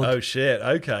solid. Oh shit,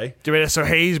 okay. Do you mean, so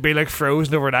he's been like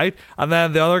frozen overnight, and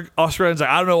then the other Australian's like,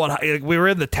 I don't know what, like, we were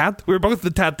in the tent. We were both in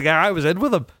the tent together. I was in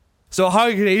with him. So how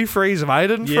could he freeze if I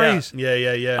didn't freeze?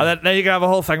 Yeah. And then you can have a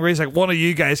whole thing where he's like, one of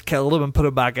you guys killed him and put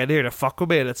him back in here to fuck with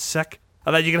me, and it's sick.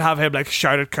 And then you can have him like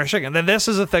shout at Cushing. And then this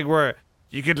is a thing where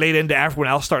you could lead into everyone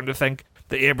else starting to think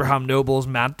that Abraham Noble's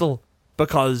mental,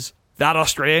 because that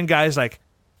Australian guy's like,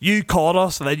 you caught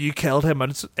us and then you killed him,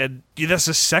 and this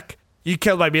is sick. You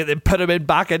killed my mate, then put him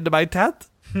back into my tent.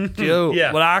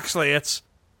 Yeah. Well, actually, it's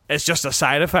just a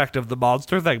side effect of the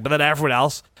monster thing. But then everyone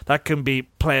else, that can be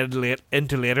played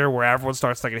into later, where everyone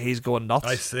starts thinking he's going nuts.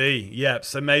 I see. Yeah.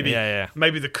 So maybe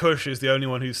the Cush is the only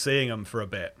one who's seeing him for a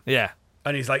bit. Yeah.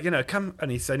 And he's like, come,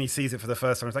 and he sees it for the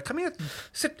first time. He's like, come here,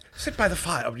 sit by the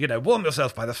fire, warm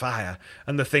yourself by the fire.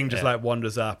 And the thing just like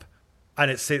wanders up, and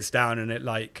it sits down, and it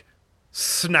like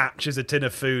snatches a tin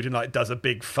of food and like does a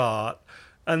big fart,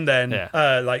 and then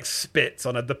like spits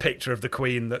on the picture of the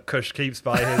Queen that Cush keeps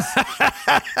by his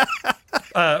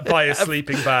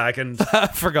sleeping bag. And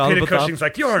Peter Cushing's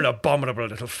like, you're an abominable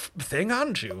little thing,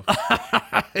 aren't you?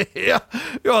 Yeah,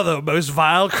 you're the most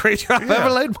vile creature I've ever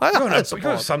laid my eyes upon.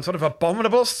 You're some sort of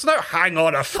abominable snow. Hang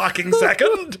on a fucking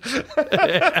second.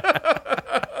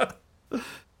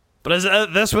 But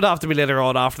this would have to be later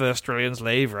on after the Australians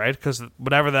leave, right? Because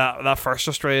whenever that first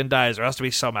Australian dies, there has to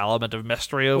be some element of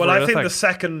mystery over it. Well, I think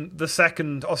the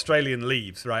second Australian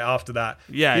leaves, right, after that.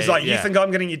 Yeah, he's like, you think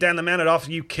I'm getting you down the mountain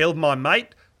after you killed my mate?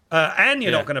 And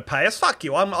you're not going to pay us? Fuck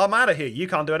you, I'm out of here. You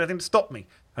can't do anything to stop me.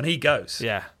 And he goes.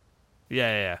 Yeah.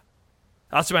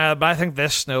 That's but I think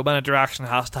this snowman interaction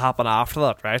has to happen after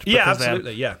that, right? Yeah,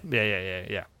 absolutely, yeah.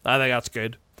 Yeah. I think that's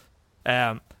good.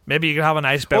 Maybe you can have a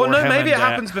nice bit. Well, no, maybe it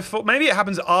happens before. Maybe it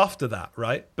happens after that,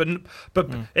 right? But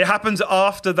it happens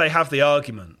after they have the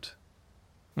argument,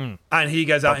 and he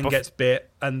goes out and gets bit,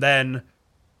 and then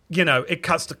it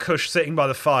cuts to Cush sitting by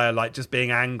the fire, like just being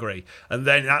angry, and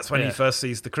then that's when he first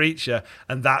sees the creature,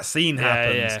 and that scene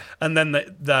happens, and then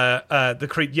the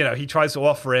creature, he tries to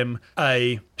offer him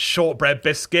a shortbread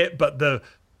biscuit, but the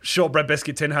shortbread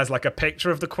biscuit tin has like a picture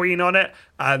of the Queen on it,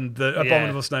 and the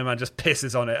abominable snowman just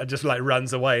pisses on it and just like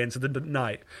runs away into the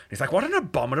night. He's like, what an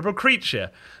abominable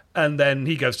creature. And then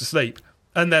he goes to sleep,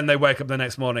 and then they wake up the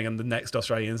next morning and the next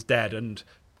Australian's dead, and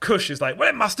Cush is like, well,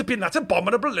 it must have been that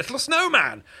abominable little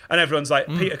snowman. And everyone's like,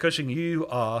 Peter Cushing, you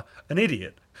are an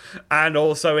idiot and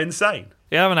also insane.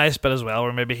 You have a nice bit as well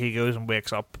where maybe he goes and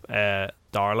wakes up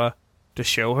Darla to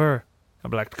show her. I'd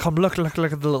be like, come look at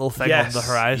the little thing on the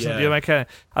horizon. Yeah.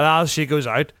 And as she goes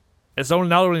out, it's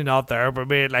not only not there, but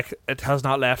maybe like it has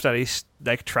not left any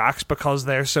like tracks, because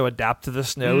they're so adept to the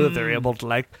snow that they're able to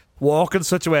like walk in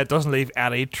such a way it doesn't leave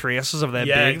any traces of them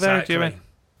being there. Do you mean?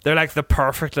 They're like the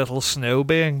perfect little snow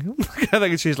being. I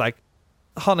think she's like,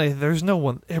 honey, there's no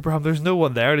one, Abraham, there's no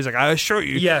one there. And he's like, I assure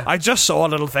you, I just saw a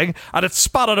little thing and it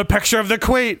spotted a picture of the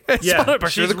Queen.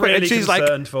 She's really and she's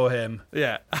concerned for him.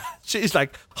 Yeah. She's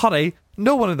like, honey,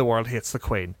 no one in the world hates the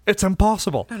Queen. It's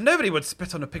impossible. No, nobody would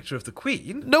spit on a picture of the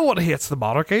Queen. No one hates the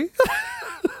monarchy.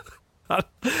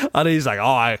 And he's like,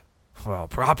 well,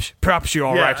 perhaps you're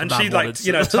all right. And she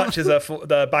touches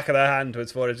the back of her hand to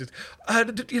his forehead. She's,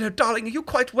 darling, are you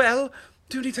quite well?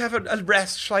 Do you need to have a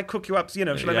rest? Shall I cook you up? Shall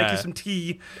I make you some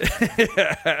tea?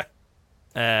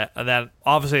 And then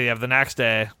obviously you have the next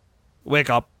day, wake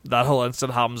up, that whole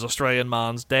incident happens, Australian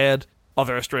man's dead.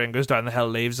 Other Australian goes down the hill,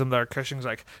 leaves him there. Cushing's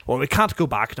like, well, we can't go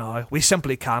back now. We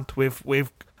simply can't.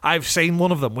 I've seen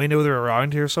one of them. We know they're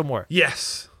around here somewhere.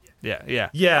 Yes. Yeah.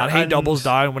 And he doubles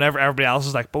down whenever everybody else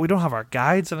is like, but we don't have our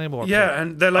guides anymore. Yeah,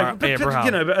 and they're like,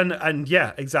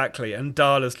 exactly. And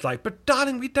Darla's like, but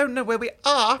darling, we don't know where we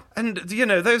are. And,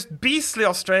 those beastly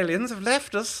Australians have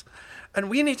left us. And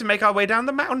we need to make our way down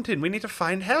the mountain. We need to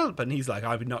find help. And he's like,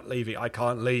 I'm not leaving. I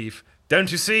can't leave.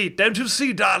 Don't you see,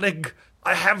 darling?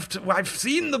 I've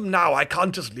seen them now. I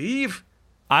can't just leave.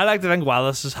 I like to think while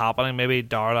this is happening, maybe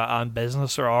Darla and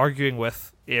business are arguing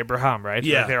with Abraham, right?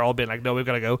 Yeah. Like they're all being like, no, we've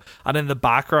got to go. And in the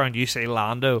background, you see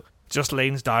Lando just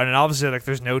leans down, and obviously like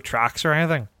there's no tracks or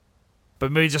anything.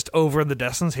 But maybe just over in the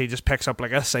distance, he just picks up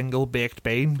like a single baked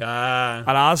bean. And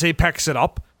as he picks it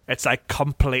up, it's like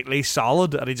completely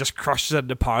solid, and he just crushes it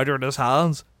into powder in his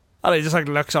hands. And he just like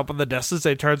looks up in the distance,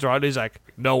 and he turns around and he's like,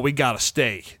 no, we gotta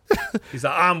stay. He's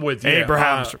like, I'm with you.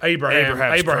 Abraham,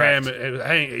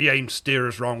 he ain't steered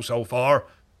us wrong so far.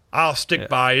 I'll stick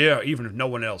by you, even if no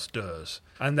one else does.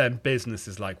 And then business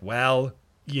is like, well,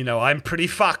 I'm pretty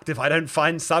fucked if I don't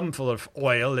find some full of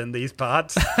oil in these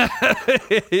parts.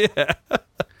 Yeah.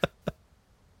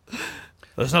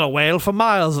 There's not a whale for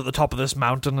miles at the top of this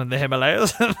mountain in the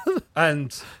Himalayas.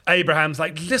 And Abraham's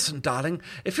like, listen, darling,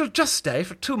 if you'll just stay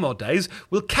for 2 more days,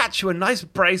 we'll catch you a nice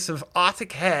brace of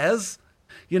Arctic hares,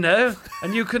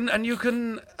 and you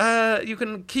can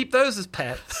keep those as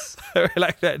pets. I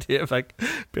like the idea of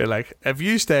being like, if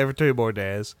you stay for 2 more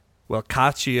days, we'll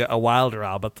catch you a wild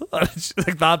rabbit. It's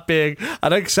like that being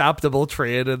an acceptable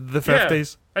trade in the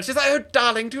 50s. And she's like, oh,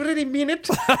 darling, do you really mean it?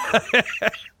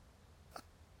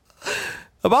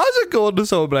 Imagine going to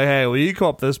someone like, hey, will you come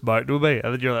up this mountain with me?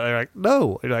 And then you're like,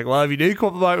 no. And you're like, well, if you do come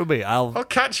up the mountain with me, I'll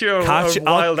catch you a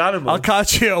wild animal. I'll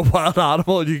catch you a wild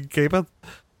animal and you can keep it.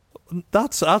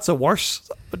 That's a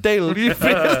worse deal. If you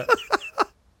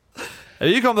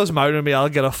come to this mountain with me, I'll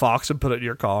get a fox and put it in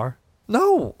your car.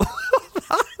 No.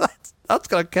 That's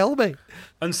going to kill me.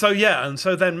 And so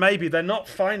then maybe they're not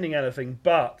finding anything,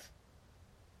 but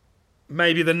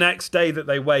maybe the next day that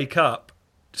they wake up,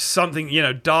 something,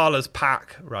 Darla's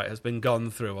pack, right, has been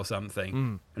gone through or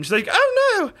something. And she's like,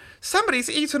 oh no, somebody's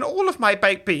eaten all of my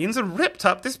baked beans and ripped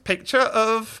up this picture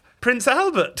of Prince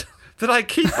Albert that I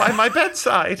keep by my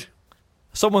bedside.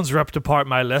 Someone's ripped apart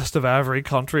my list of every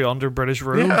country under British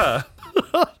rule. Yeah.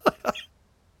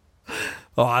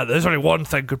 Oh, there's only one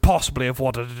thing could possibly have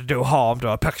wanted to do harm to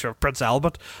a picture of Prince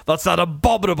Albert. That's that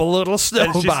abominable little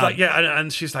snowman. And she's like,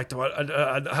 and she's like,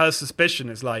 her suspicion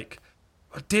is like,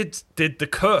 did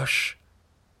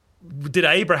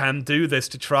Abraham do this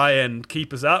to try and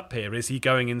keep us up here? Is he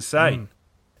going insane?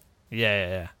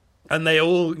 Yeah. And they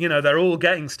all, they're all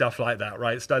getting stuff like that,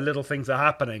 right? So little things are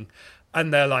happening.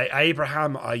 And they're like,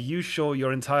 Abraham, are you sure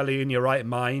you're entirely in your right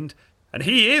mind? And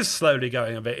he is slowly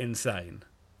going a bit insane,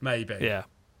 maybe. Yeah.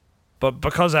 But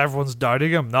because everyone's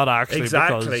doubting him, not actually.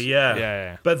 Exactly, because,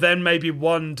 yeah. But then maybe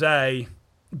one day,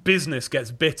 business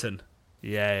gets bitten.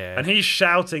 Yeah. And he's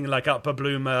shouting like upper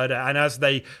blue murder. And as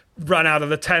they run out of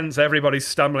the tents, everybody's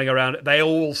stumbling around. They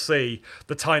all see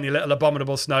the tiny little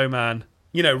abominable snowman,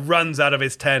 runs out of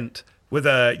his tent with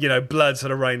blood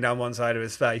sort of raining down one side of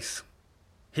his face.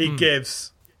 He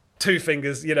gives two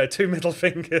fingers, two middle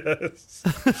fingers.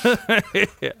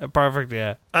 Perfect,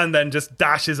 yeah. And then just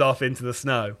dashes off into the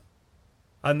snow.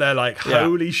 And they're like,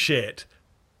 holy shit,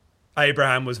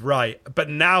 Abraham was right. But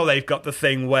now they've got the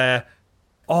thing where,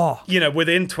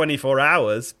 within 24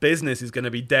 hours, business is going to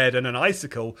be dead and an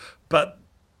icicle. But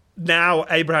now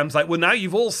Abraham's like, well, now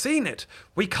you've all seen it.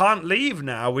 We can't leave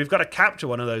now. We've got to capture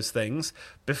one of those things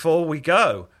before we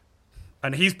go.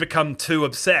 And he's become too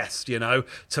obsessed,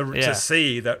 to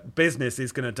see that business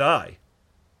is going to die.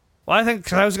 Well, I think,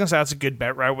 because I was going to say that's a good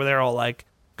bit, right, where they're all like,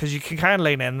 because you can kind of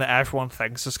lean in that everyone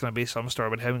thinks it's going to be some story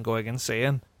about him going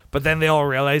insane. But then they all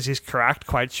realise he's correct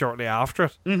quite shortly after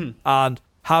it. Mm-hmm. And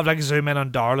have zoom in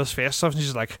on Darla's face stuff, and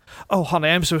she's like, oh, honey,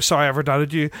 I'm so sorry I ever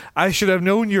doubted you. I should have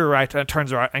known you were right. And it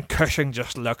turns around, and Cushing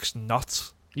just looks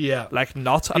nuts. Yeah. Like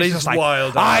nuts. And he's just like,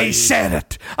 wild-eyed. I said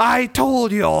it. I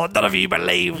told you all. None of you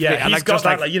believed me. Yeah, and he's got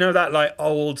that, that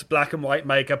old black and white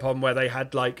makeup on where they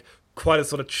had, quite a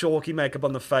sort of chalky makeup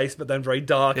on the face, but then very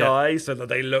dark eyes, so that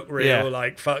they look real,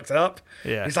 fucked up.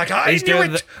 Yeah. He's like, I knew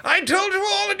it! I told you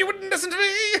all and you wouldn't listen to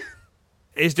me!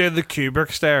 He's doing the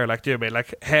Kubrick stare, do you mean?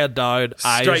 Head down,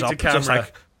 eyes straight up. To camera.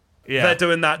 Just They're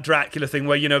doing that Dracula thing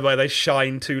where, where they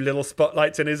shine two little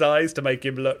spotlights in his eyes to make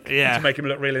him look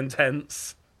real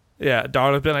intense. Yeah,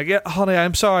 Darla's been like, yeah, honey,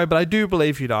 I'm sorry, but I do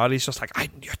believe you now. And he's just like, I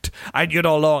knew it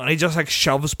all along. And he just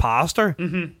shoves past her.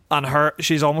 Mm-hmm. And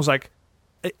she's almost like,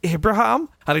 Abraham?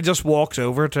 And he just walks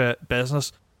over to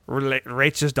business,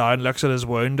 reaches down, looks at his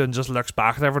wound, and just looks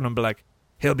back at everyone and be like,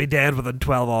 he'll be dead within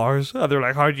 12 hours. And they're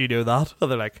like, how do you know that? And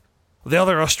they're like, the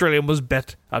other Australian was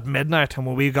bit at midnight, and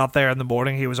when we got there in the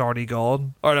morning, he was already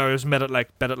gone. Or no, it was bit at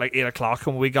 8 o'clock,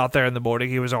 and when we got there in the morning,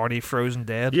 he was already frozen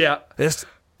dead. Yeah. It's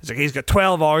like, he's got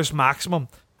 12 hours maximum.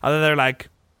 And then they're like,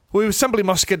 we simply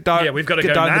must get down, we've got to get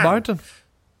go down now. the mountain.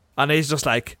 And he's just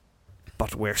like,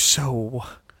 but we're so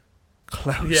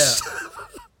close.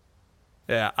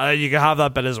 Yeah. And you can have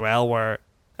that bit as well where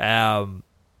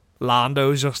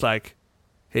Lando's just like,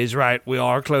 he's right, we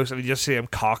are close, and you just see him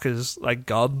cock his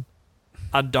gun,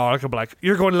 and Darla can be like,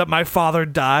 you're going to let my father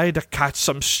die to catch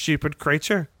some stupid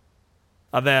creature?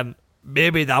 And then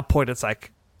maybe at that point it's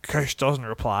like Kush doesn't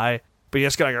reply, but you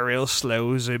just get a real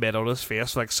slow zoom in on his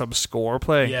face, some score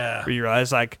playing, where you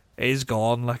realise he's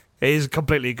gone, he's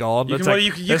completely gone. You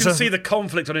can see the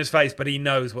conflict on his face, but he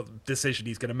knows what decision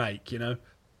he's going to make,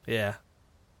 Yeah.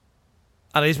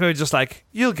 And he's maybe just like,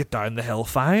 you'll get down the hill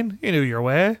fine, you know your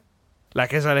way.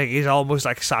 He's almost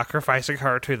sacrificing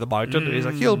her to the mountain. He's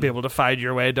like, you'll be able to find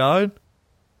your way down.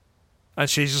 And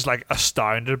she's just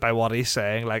astounded by what he's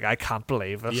saying. I can't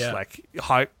believe this. Yeah.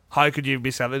 How could you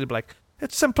be saying that? He'd be like,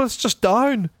 it's simple, it's just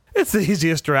down. It's the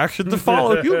easiest direction to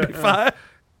follow. You'll be fine.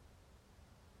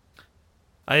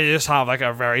 And you just have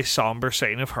a very somber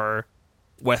scene of her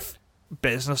with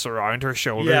business around her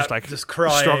shoulders, just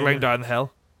crying, struggling down the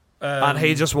hill. And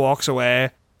he just walks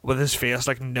away, with his face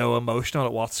like no emotion on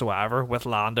it whatsoever, with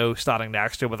Lando standing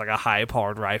next to him with like a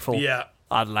high-powered rifle. Yeah.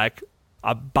 And like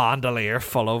a bandolier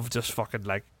full of just fucking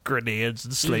like grenades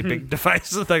and sleeping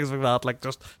devices and things like that. Like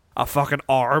just a fucking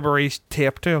armory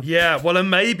taped to him. Yeah, well, and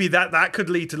maybe that could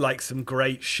lead to like some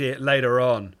great shit later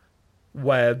on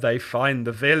where they find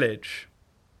the village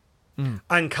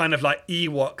and kind of like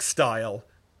Ewok style,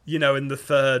 you know, in the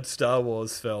third Star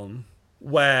Wars film,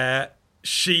 where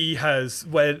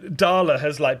Darla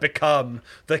has like become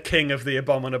the king of the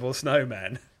Abominable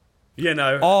Snowman. You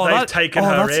know, they've taken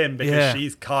her in because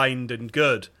she's kind and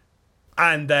good.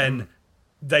 And then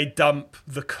they dump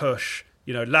the Kush.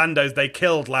 You know, they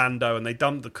killed Lando and they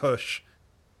dumped the Kush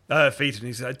at her feet. And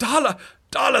he's like, Darla,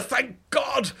 thank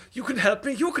God, you can help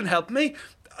me.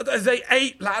 They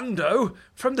ate Lando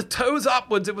from the toes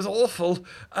upwards. It was awful.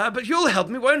 But you'll help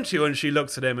me, won't you? And she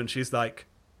looks at him and she's like,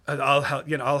 I'll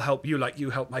help you like you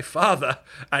helped my father.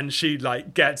 And she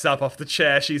like gets up off the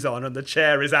chair she's on, and the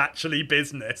chair is actually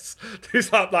business.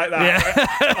 Who's up like that,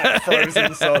 like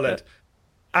frozen solid.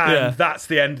 And that's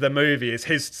the end of the movie, is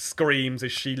his screams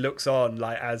as she looks on,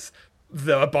 like as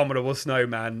the Abominable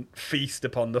Snowman feast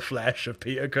upon the flesh of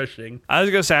Peter Cushing. I was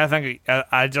going to say, I think,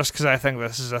 because I think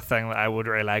this is a thing that I would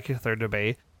really like if there to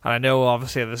be. And I know,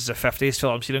 obviously, this is a 50s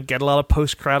film, so you don't get a lot of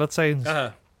post-credit scenes.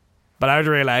 But I would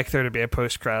really like there to be a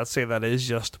post-credit scene that is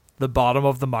just the bottom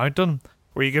of the mountain,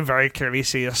 where you can very clearly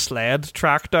see a sled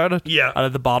track down it. Yeah. And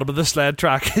at the bottom of the sled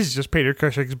track is just Peter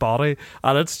Cushing's body.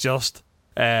 And it's just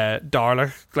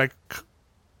Darla, like,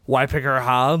 wiping her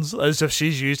hands as if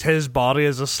she's used his body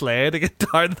as a sled to get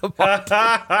down the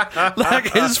mountain.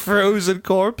 Like his frozen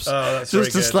corpse. That's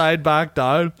just to good. slide back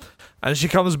down. And she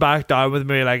comes back down with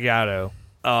me like, yeah, I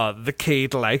know. The key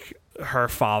to, like, her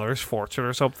father's fortune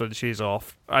or something, she's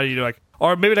off. And, you know, like,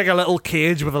 or maybe like a little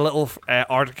cage with a little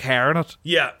Arctic hare in it.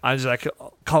 Yeah. And she's like,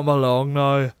 come along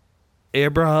now,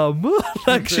 Abraham.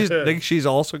 Like, she's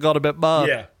also got a bit mad.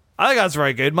 Yeah. I think that's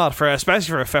very good, Matt,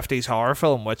 especially for a 50s horror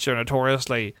film, which are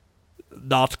notoriously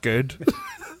not good.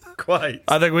 Quite.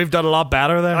 I think we've done a lot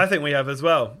better there. I think we have as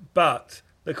well. But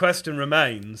the question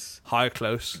remains... How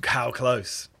close? How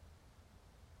close?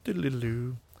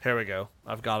 Doodle-doodle-doo. Here we go.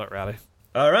 I've got it ready.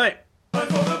 All right. Time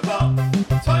for the plot.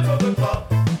 Time for the plot.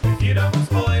 If you don't want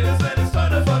spoilers, then it's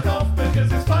time to fuck off,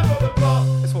 because it's time for the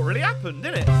plot. That's what really happened,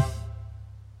 didn't it?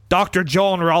 Dr.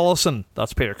 John Rollison.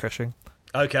 That's Peter Cushing.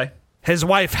 Okay. His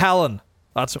wife, Helen.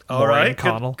 That's All Maureen right.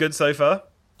 Connell. Good so far.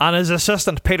 And his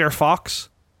assistant, Peter Fox.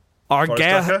 Our Forrest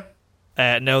guest...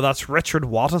 Tucker? No, that's Richard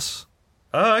Wattis.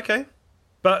 Oh, okay.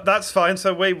 But that's fine.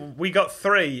 So we got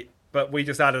 3, but we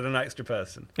just added an extra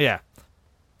person. Yeah.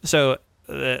 So...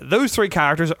 those 3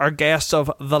 characters are guests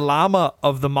of the Lama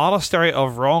of the Monastery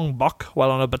of Rongbuk while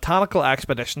on a botanical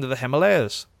expedition to the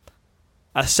Himalayas.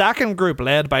 A second group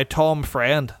led by Tom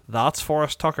Friend, that's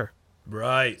Forrest Tucker,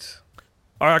 Right.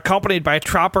 are accompanied by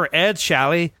trapper Ed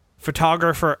Shelley,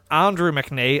 photographer Andrew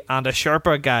McNee, and a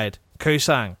Sherpa guide,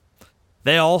 Kusang.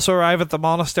 They also arrive at the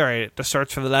monastery to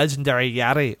search for the legendary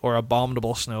Yeti or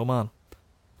Abominable Snowman.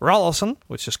 Rollison,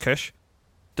 which is Kush,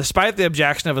 despite the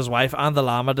objection of his wife and the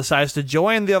Lama, decides to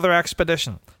join the other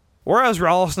expedition. Whereas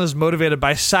Rollison is motivated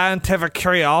by scientific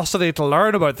curiosity to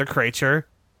learn about the creature,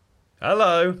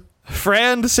 Hello.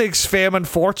 Friend seeks fame and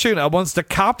fortune and wants to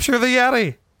capture the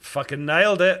Yeti. Fucking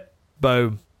nailed it.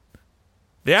 Boom.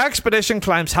 The expedition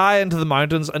climbs high into the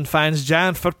mountains and finds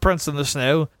giant footprints in the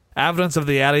snow, evidence of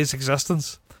the Yeti's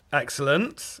existence.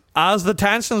 Excellent. As the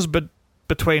tensions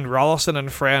between Rollison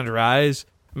and Friend rise,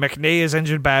 McNee is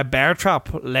injured by a bear trap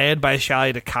laid by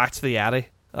Shelley to catch the Yeti.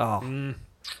 Oh.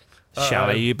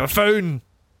 Shelley, you buffoon.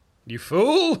 You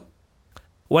fool.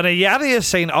 When a Yeti is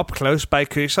seen up close by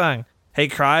Kusang, he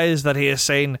cries that he has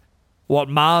seen what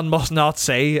man must not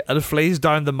see and flees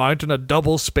down the mountain at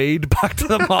double speed back to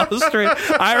the monastery.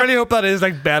 I really hope that is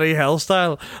like Benny Hill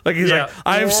style. Like he's like,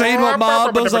 I've seen what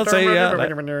man must not see. Yeah, like,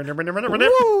 yeah,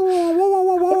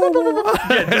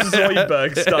 this is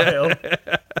Zoidberg style.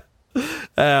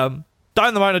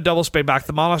 Down the mountain at double speed back to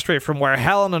the monastery, from where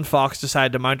Helen and Fox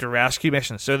decide to mount a rescue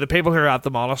mission. So the people who are at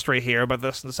the monastery hear about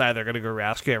this and decide they're going to go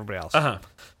rescue everybody else.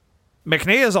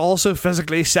 McNee is also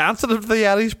physically sensitive to the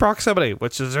Yeti's proximity,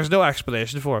 which is there's no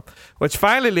explanation for, which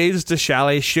finally leads to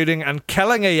Shelley shooting and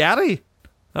killing a Yeti.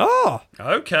 Oh.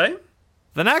 Okay.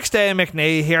 The next day,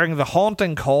 McNee, hearing the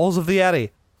haunting calls of the Yeti,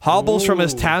 hobbles from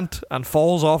his tent and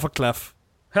falls off a cliff.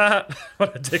 What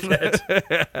a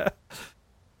dickhead.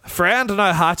 Friend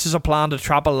now hatches a plan to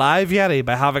trap a live Yeti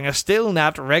by having a steel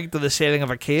net rigged to the ceiling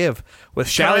of a cave, with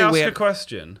Shelley Can I ask a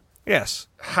question? Yes.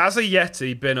 Has a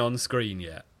Yeti been on screen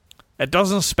yet? It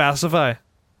doesn't specify.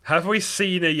 Have we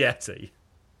seen a Yeti?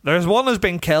 There's one that's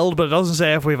been killed, but it doesn't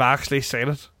say if we've actually seen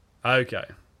it. Okay.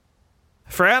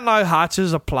 Friend now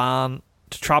hatches a plan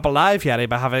to trap a live Yeti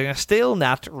by having a steel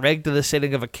net rigged to the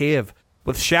ceiling of a cave,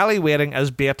 with Shelley waiting as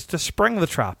bait to spring the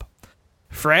trap.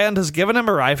 Friend has given him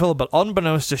a rifle, but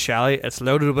unbeknownst to Shelley, it's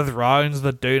loaded with rounds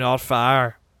that do not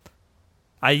fire.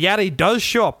 A Yeti does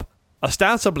show up,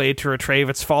 ostensibly to retrieve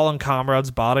its fallen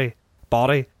comrade's body,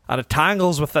 and it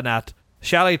tangles with the net.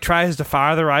 Shelley tries to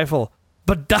fire the rifle,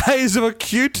 but dies of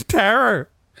acute terror.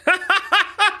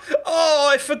 Oh,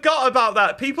 I forgot about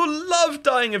that. People love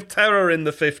dying of terror in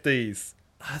the 50s.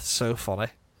 That's so funny.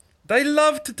 They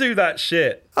love to do that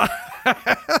shit.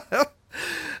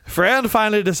 Friend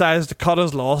finally decides to cut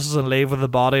his losses and leave with the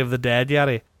body of the dead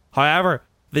Yeti. However,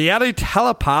 the Yeti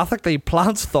telepathically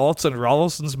plants thoughts in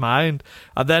Rollison's mind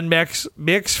and then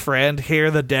makes Friend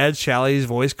hear the dead Shelley's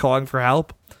voice calling for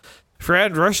help.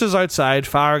 Friend rushes outside,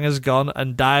 firing his gun,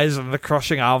 and dies in the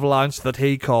crushing avalanche that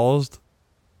he caused.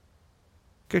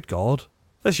 Good God.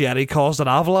 This Yeti caused an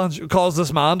avalanche, caused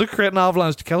this man to create an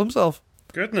avalanche to kill himself.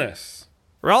 Goodness.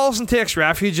 Rollison takes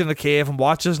refuge in the cave and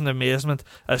watches in amazement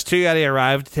as two Yeti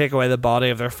arrive to take away the body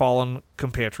of their fallen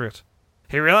compatriot.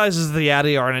 He realizes the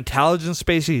Yeti are an intelligent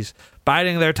species,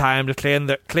 biding their time to claim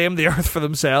the Earth for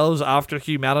themselves after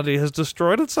humanity has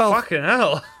destroyed itself. Fucking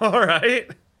hell.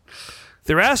 Alright.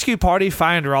 The rescue party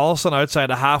find Rollison outside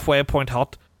a halfway point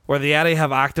hut, where the Yeti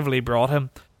have actively brought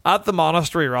him. At the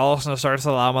monastery, Rollison asserts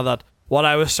the llama that what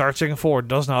I was searching for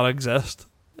does not exist.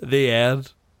 The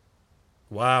end.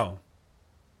 Wow.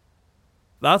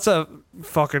 That's a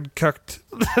fucking cooked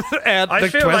end. I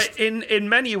feel twist. like in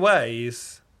many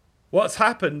ways, what's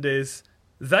happened is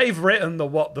they've written the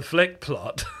What the Flick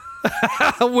plot.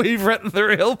 We've written the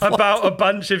real plot. About a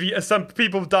bunch of some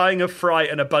people dying of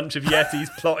fright and a bunch of Yetis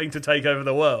plotting to take over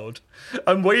the world.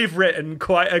 And we've written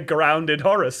quite a grounded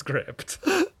horror script.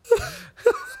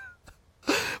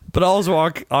 But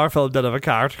also our film did have a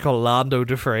character called Lando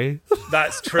DeFree.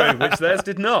 That's true, which theirs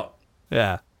did not.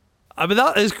 Yeah. I mean,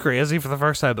 that is crazy for the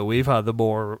first time that we've had the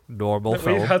more normal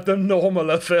film. We've had the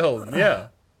normaler film, yeah.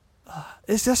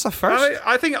 Is this a first?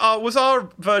 I think was our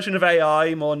version of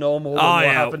AI more normal than what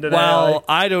happened in AI? Well,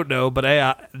 I don't know, but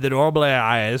the normal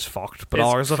AI is fucked, but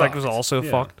ours I think was also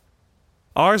fucked.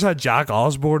 Ours had Jack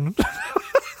Osborne.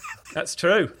 That's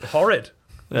true. Horrid.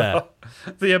 Yeah.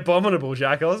 The abominable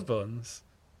Jack Osbornes.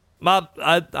 Matt,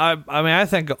 I mean, I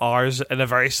think ours, in a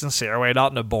very sincere way,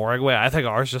 not in a boring way, I think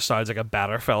ours just sounds like a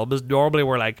better film. Because normally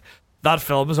we're like, that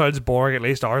film sounds boring, at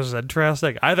least ours is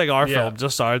interesting. I think our film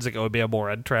just sounds like it would be a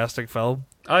more interesting film.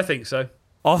 I think so.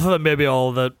 Other than maybe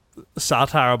all the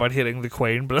satire about hating the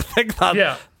Queen, but I think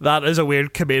that is a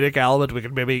weird comedic element we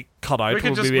could maybe cut out. We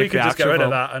could just get rid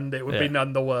of that and it would be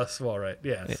none the worse for it,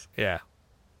 yes. Yeah.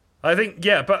 I think,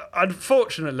 but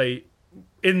unfortunately,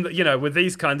 with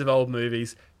these kinds of old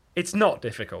movies, it's not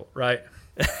difficult, right?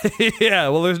 Yeah,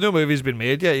 well, there's no movies been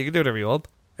made yet. You can do whatever you want.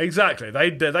 Exactly.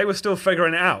 They were still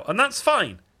figuring it out, and that's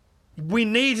fine. We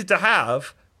needed to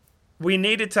have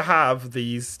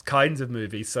these kinds of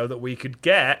movies so that we could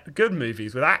get good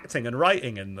movies with acting and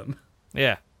writing in them.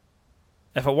 Yeah.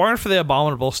 If it weren't for the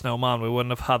Abominable Snowman, we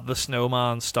wouldn't have had the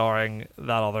Snowman starring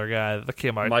that other guy that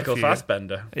came out. Michael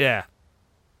Fassbender. Yeah.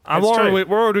 And where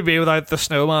would we be without the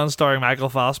Snowman starring Michael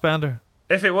Fassbender?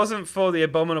 If it wasn't for the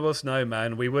Abominable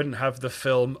Snowman, we wouldn't have the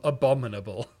film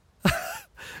Abominable.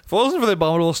 If it wasn't for the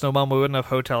Abominable Snowman, we wouldn't have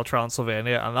Hotel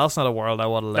Transylvania, and that's not a world I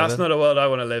want to live in. That's not a world I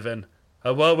want to live in.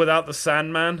 A world without the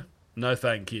Sandman? No,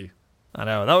 thank you. I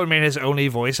know. That would mean his only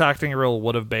voice acting role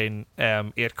would have been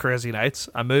 8 Crazy Nights,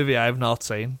 a movie I have not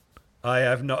seen.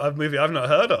 A movie I've not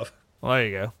heard of. Well, there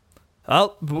you go.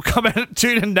 Well, we'll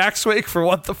tune in next week for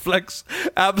What the Flick's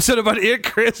episode about 8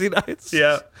 Crazy Nights.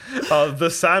 Yeah. The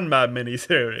Sandman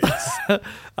miniseries.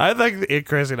 I think 8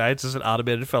 Crazy Nights is an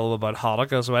animated film about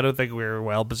Hanukkah, so I don't think we're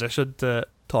well positioned to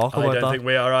talk about that. I don't think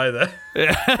we are either.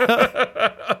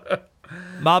 Yeah.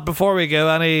 Matt, before we go,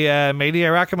 any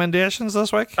media recommendations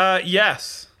this week?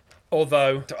 Yes.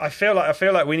 Although, I feel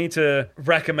like we need to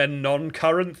recommend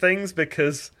non-current things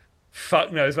because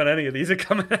fuck knows when any of these are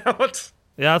coming out.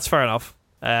 Yeah, that's fair enough.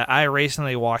 I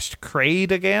recently watched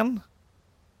Creed again.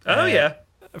 Oh, yeah.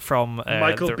 From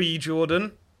Michael B.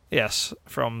 Jordan. Yes,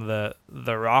 from the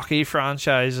Rocky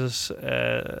franchises.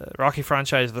 Rocky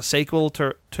franchise, the sequel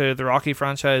to the Rocky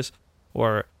franchise,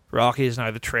 where Rocky is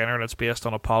now the trainer and it's based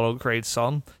on Apollo Creed's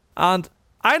son. And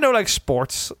I know, like,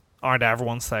 sports aren't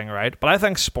everyone's thing, right? But I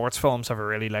think sports films have a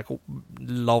really, like,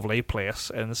 lovely place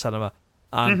in the cinema.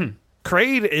 And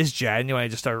Creed is genuinely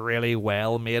just a really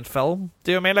well-made film.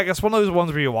 Do you know what I mean? Like, it's one of those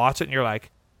ones where you watch it and you're like,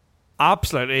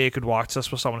 absolutely, you could watch this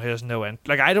with someone who has no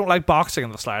like, I don't like boxing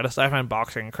in the slightest. I find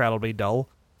boxing incredibly dull.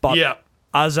 But Yeah.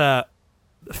 as a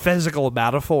physical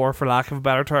metaphor, for lack of a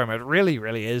better term, it really,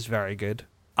 really is very good.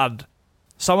 And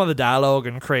some of the dialogue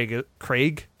in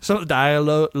some of the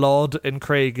dialogue in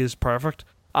Krieg is perfect.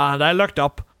 And I looked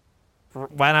up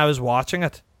when I was watching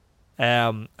it,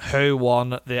 who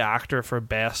won the actor for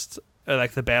best,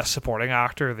 the best supporting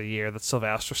actor of the year that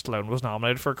Sylvester Stallone was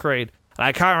nominated for Creed. And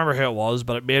I can't remember who it was,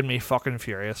 but it made me fucking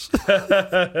furious.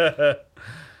 Never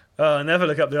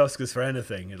look up the Oscars for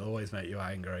anything. It'll always make you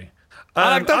angry.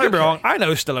 Don't get me wrong. I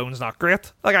know Stallone's not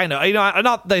great. I know,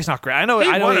 not that he's not great. I know he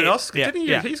I know won an Oscar, didn't he?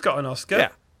 Yeah. He's got an Oscar. Yeah,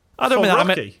 I don't for mean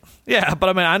Rocky.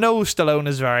 but I know Stallone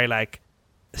is very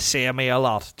samey a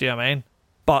lot. Do you know what I mean?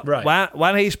 But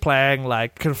when he's playing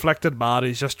conflicted man,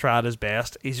 he's just trying his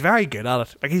best. He's very good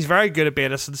at it. He's very good at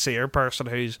being a sincere person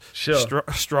who's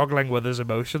struggling with his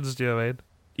emotions. Do you know what I mean?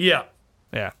 Yeah.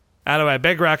 Yeah. Anyway,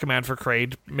 big recommend for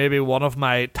Creed. Maybe one of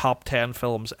my top 10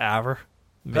 films ever.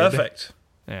 Maybe. Perfect.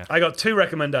 Yeah. I got 2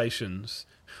 recommendations.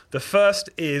 The first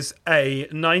is a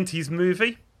 90s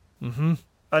movie. Mm-hmm.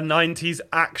 A 90s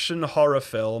action horror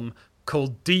film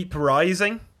called Deep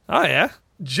Rising. Oh, yeah?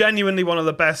 Genuinely one of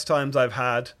the best times I've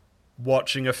had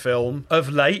watching a film of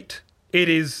late. It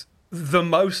is the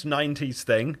most 90s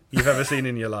thing you've ever seen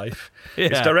in your life. Yeah.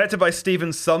 It's directed by Stephen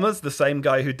Sommers, the same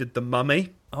guy who did The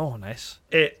Mummy. Oh, nice.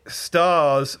 It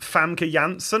stars Famke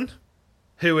Janssen,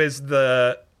 who is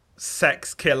the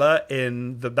sex killer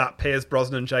in that Pierce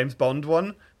Brosnan James Bond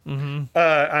one. Mm-hmm.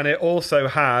 And it also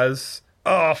has...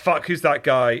 Oh, fuck, who's that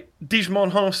guy?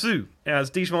 Digimon Honsu. It has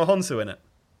Digimon Honsu in it.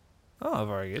 Oh,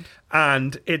 very good.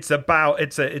 And it's about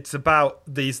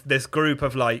this group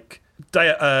of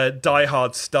Die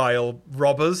Hard style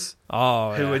robbers.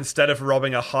 Oh, who instead of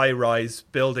robbing a high rise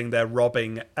building, they're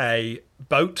robbing a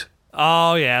boat.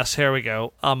 Oh yes, here we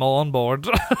go. I'm on board.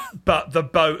 But the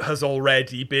boat has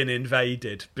already been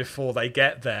invaded before they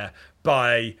get there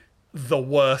by the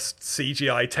worst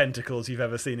CGI tentacles you've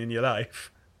ever seen in your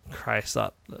life. Christ,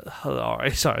 that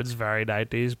already sounds very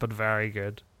 90s, but very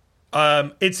good.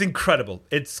 It's incredible.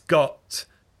 It's got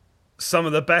some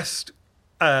of the best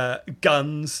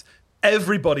guns.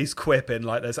 Everybody's quipping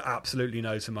like there's absolutely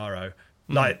no tomorrow.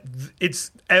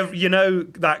 It's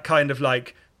that kind of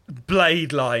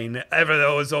Blade line.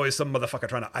 There was always some motherfucker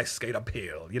trying to ice skate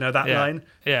uphill. You know that line?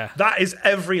 Yeah. That is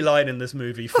every line in this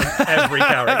movie from every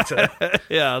character.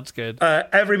 Yeah, that's good.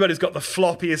 Everybody's got the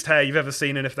floppiest hair you've ever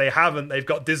seen, and if they haven't, they've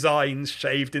got designs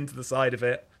shaved into the side of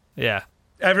it. Yeah.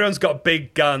 Everyone's got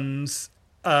big guns.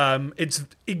 It's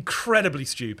incredibly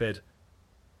stupid.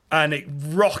 And it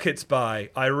rockets by.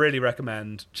 I really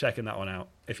recommend checking that one out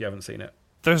if you haven't seen it.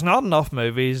 There's not enough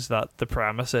movies that the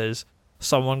premise is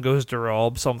someone goes to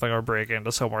rob something or break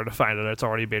into somewhere to find out it's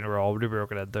already been robbed or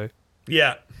broken into.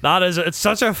 Yeah. It's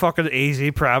such a fucking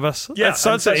easy premise. Yeah, it's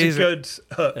such a good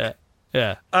hook.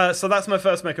 Yeah. So that's my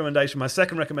first recommendation. My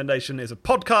second recommendation is a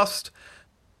podcast.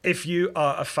 If you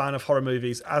are a fan of horror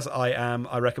movies, as I am,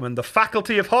 I recommend The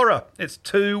Faculty of Horror. It's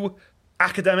 2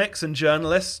 academics and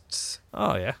journalists.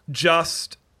 Oh, yeah.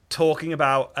 Just talking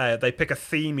about, they pick a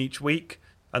theme each week,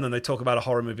 and then they talk about a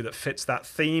horror movie that fits that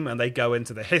theme, and they go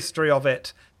into the history of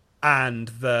it and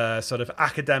the sort of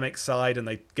academic side, and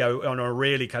they go on a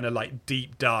really kind of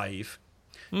deep dive.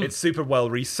 It's super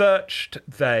well researched.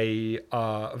 They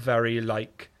are very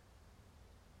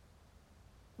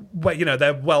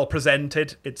they're well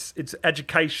presented. It's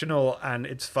educational and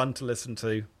it's fun to listen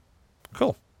to.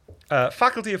 Cool.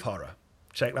 Faculty of Horror.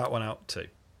 Check that one out too.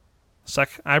 Sick.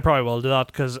 I probably will do that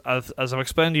because, as I've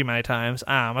explained to you many times,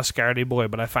 I'm a scaredy boy,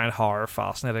 but I find horror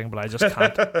fascinating, but I just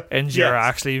can't endure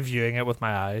actually viewing it with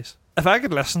my eyes. If I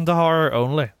could listen to horror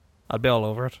only, I'd be all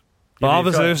over it. But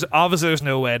obviously there's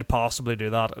no way to possibly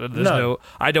do that.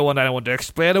 I don't want anyone to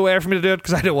explain a way for me to do it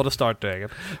because I don't want to start doing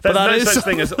it. There's no such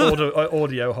thing as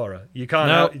audio horror. You can't.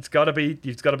 No. It's got to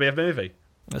be a movie.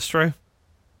 That's true.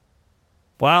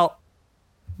 Well,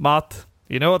 Matt,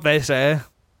 you know what they say.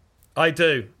 I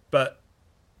do, but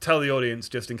tell the audience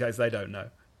just in case they don't know.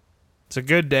 It's a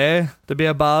good day to be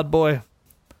a bad boy,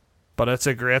 but it's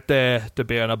a great day to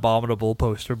be an abominable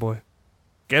poster boy.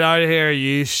 Get out of here,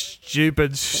 you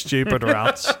stupid, stupid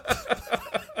rats.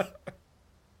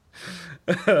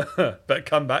 But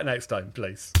come back next time,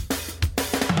 please.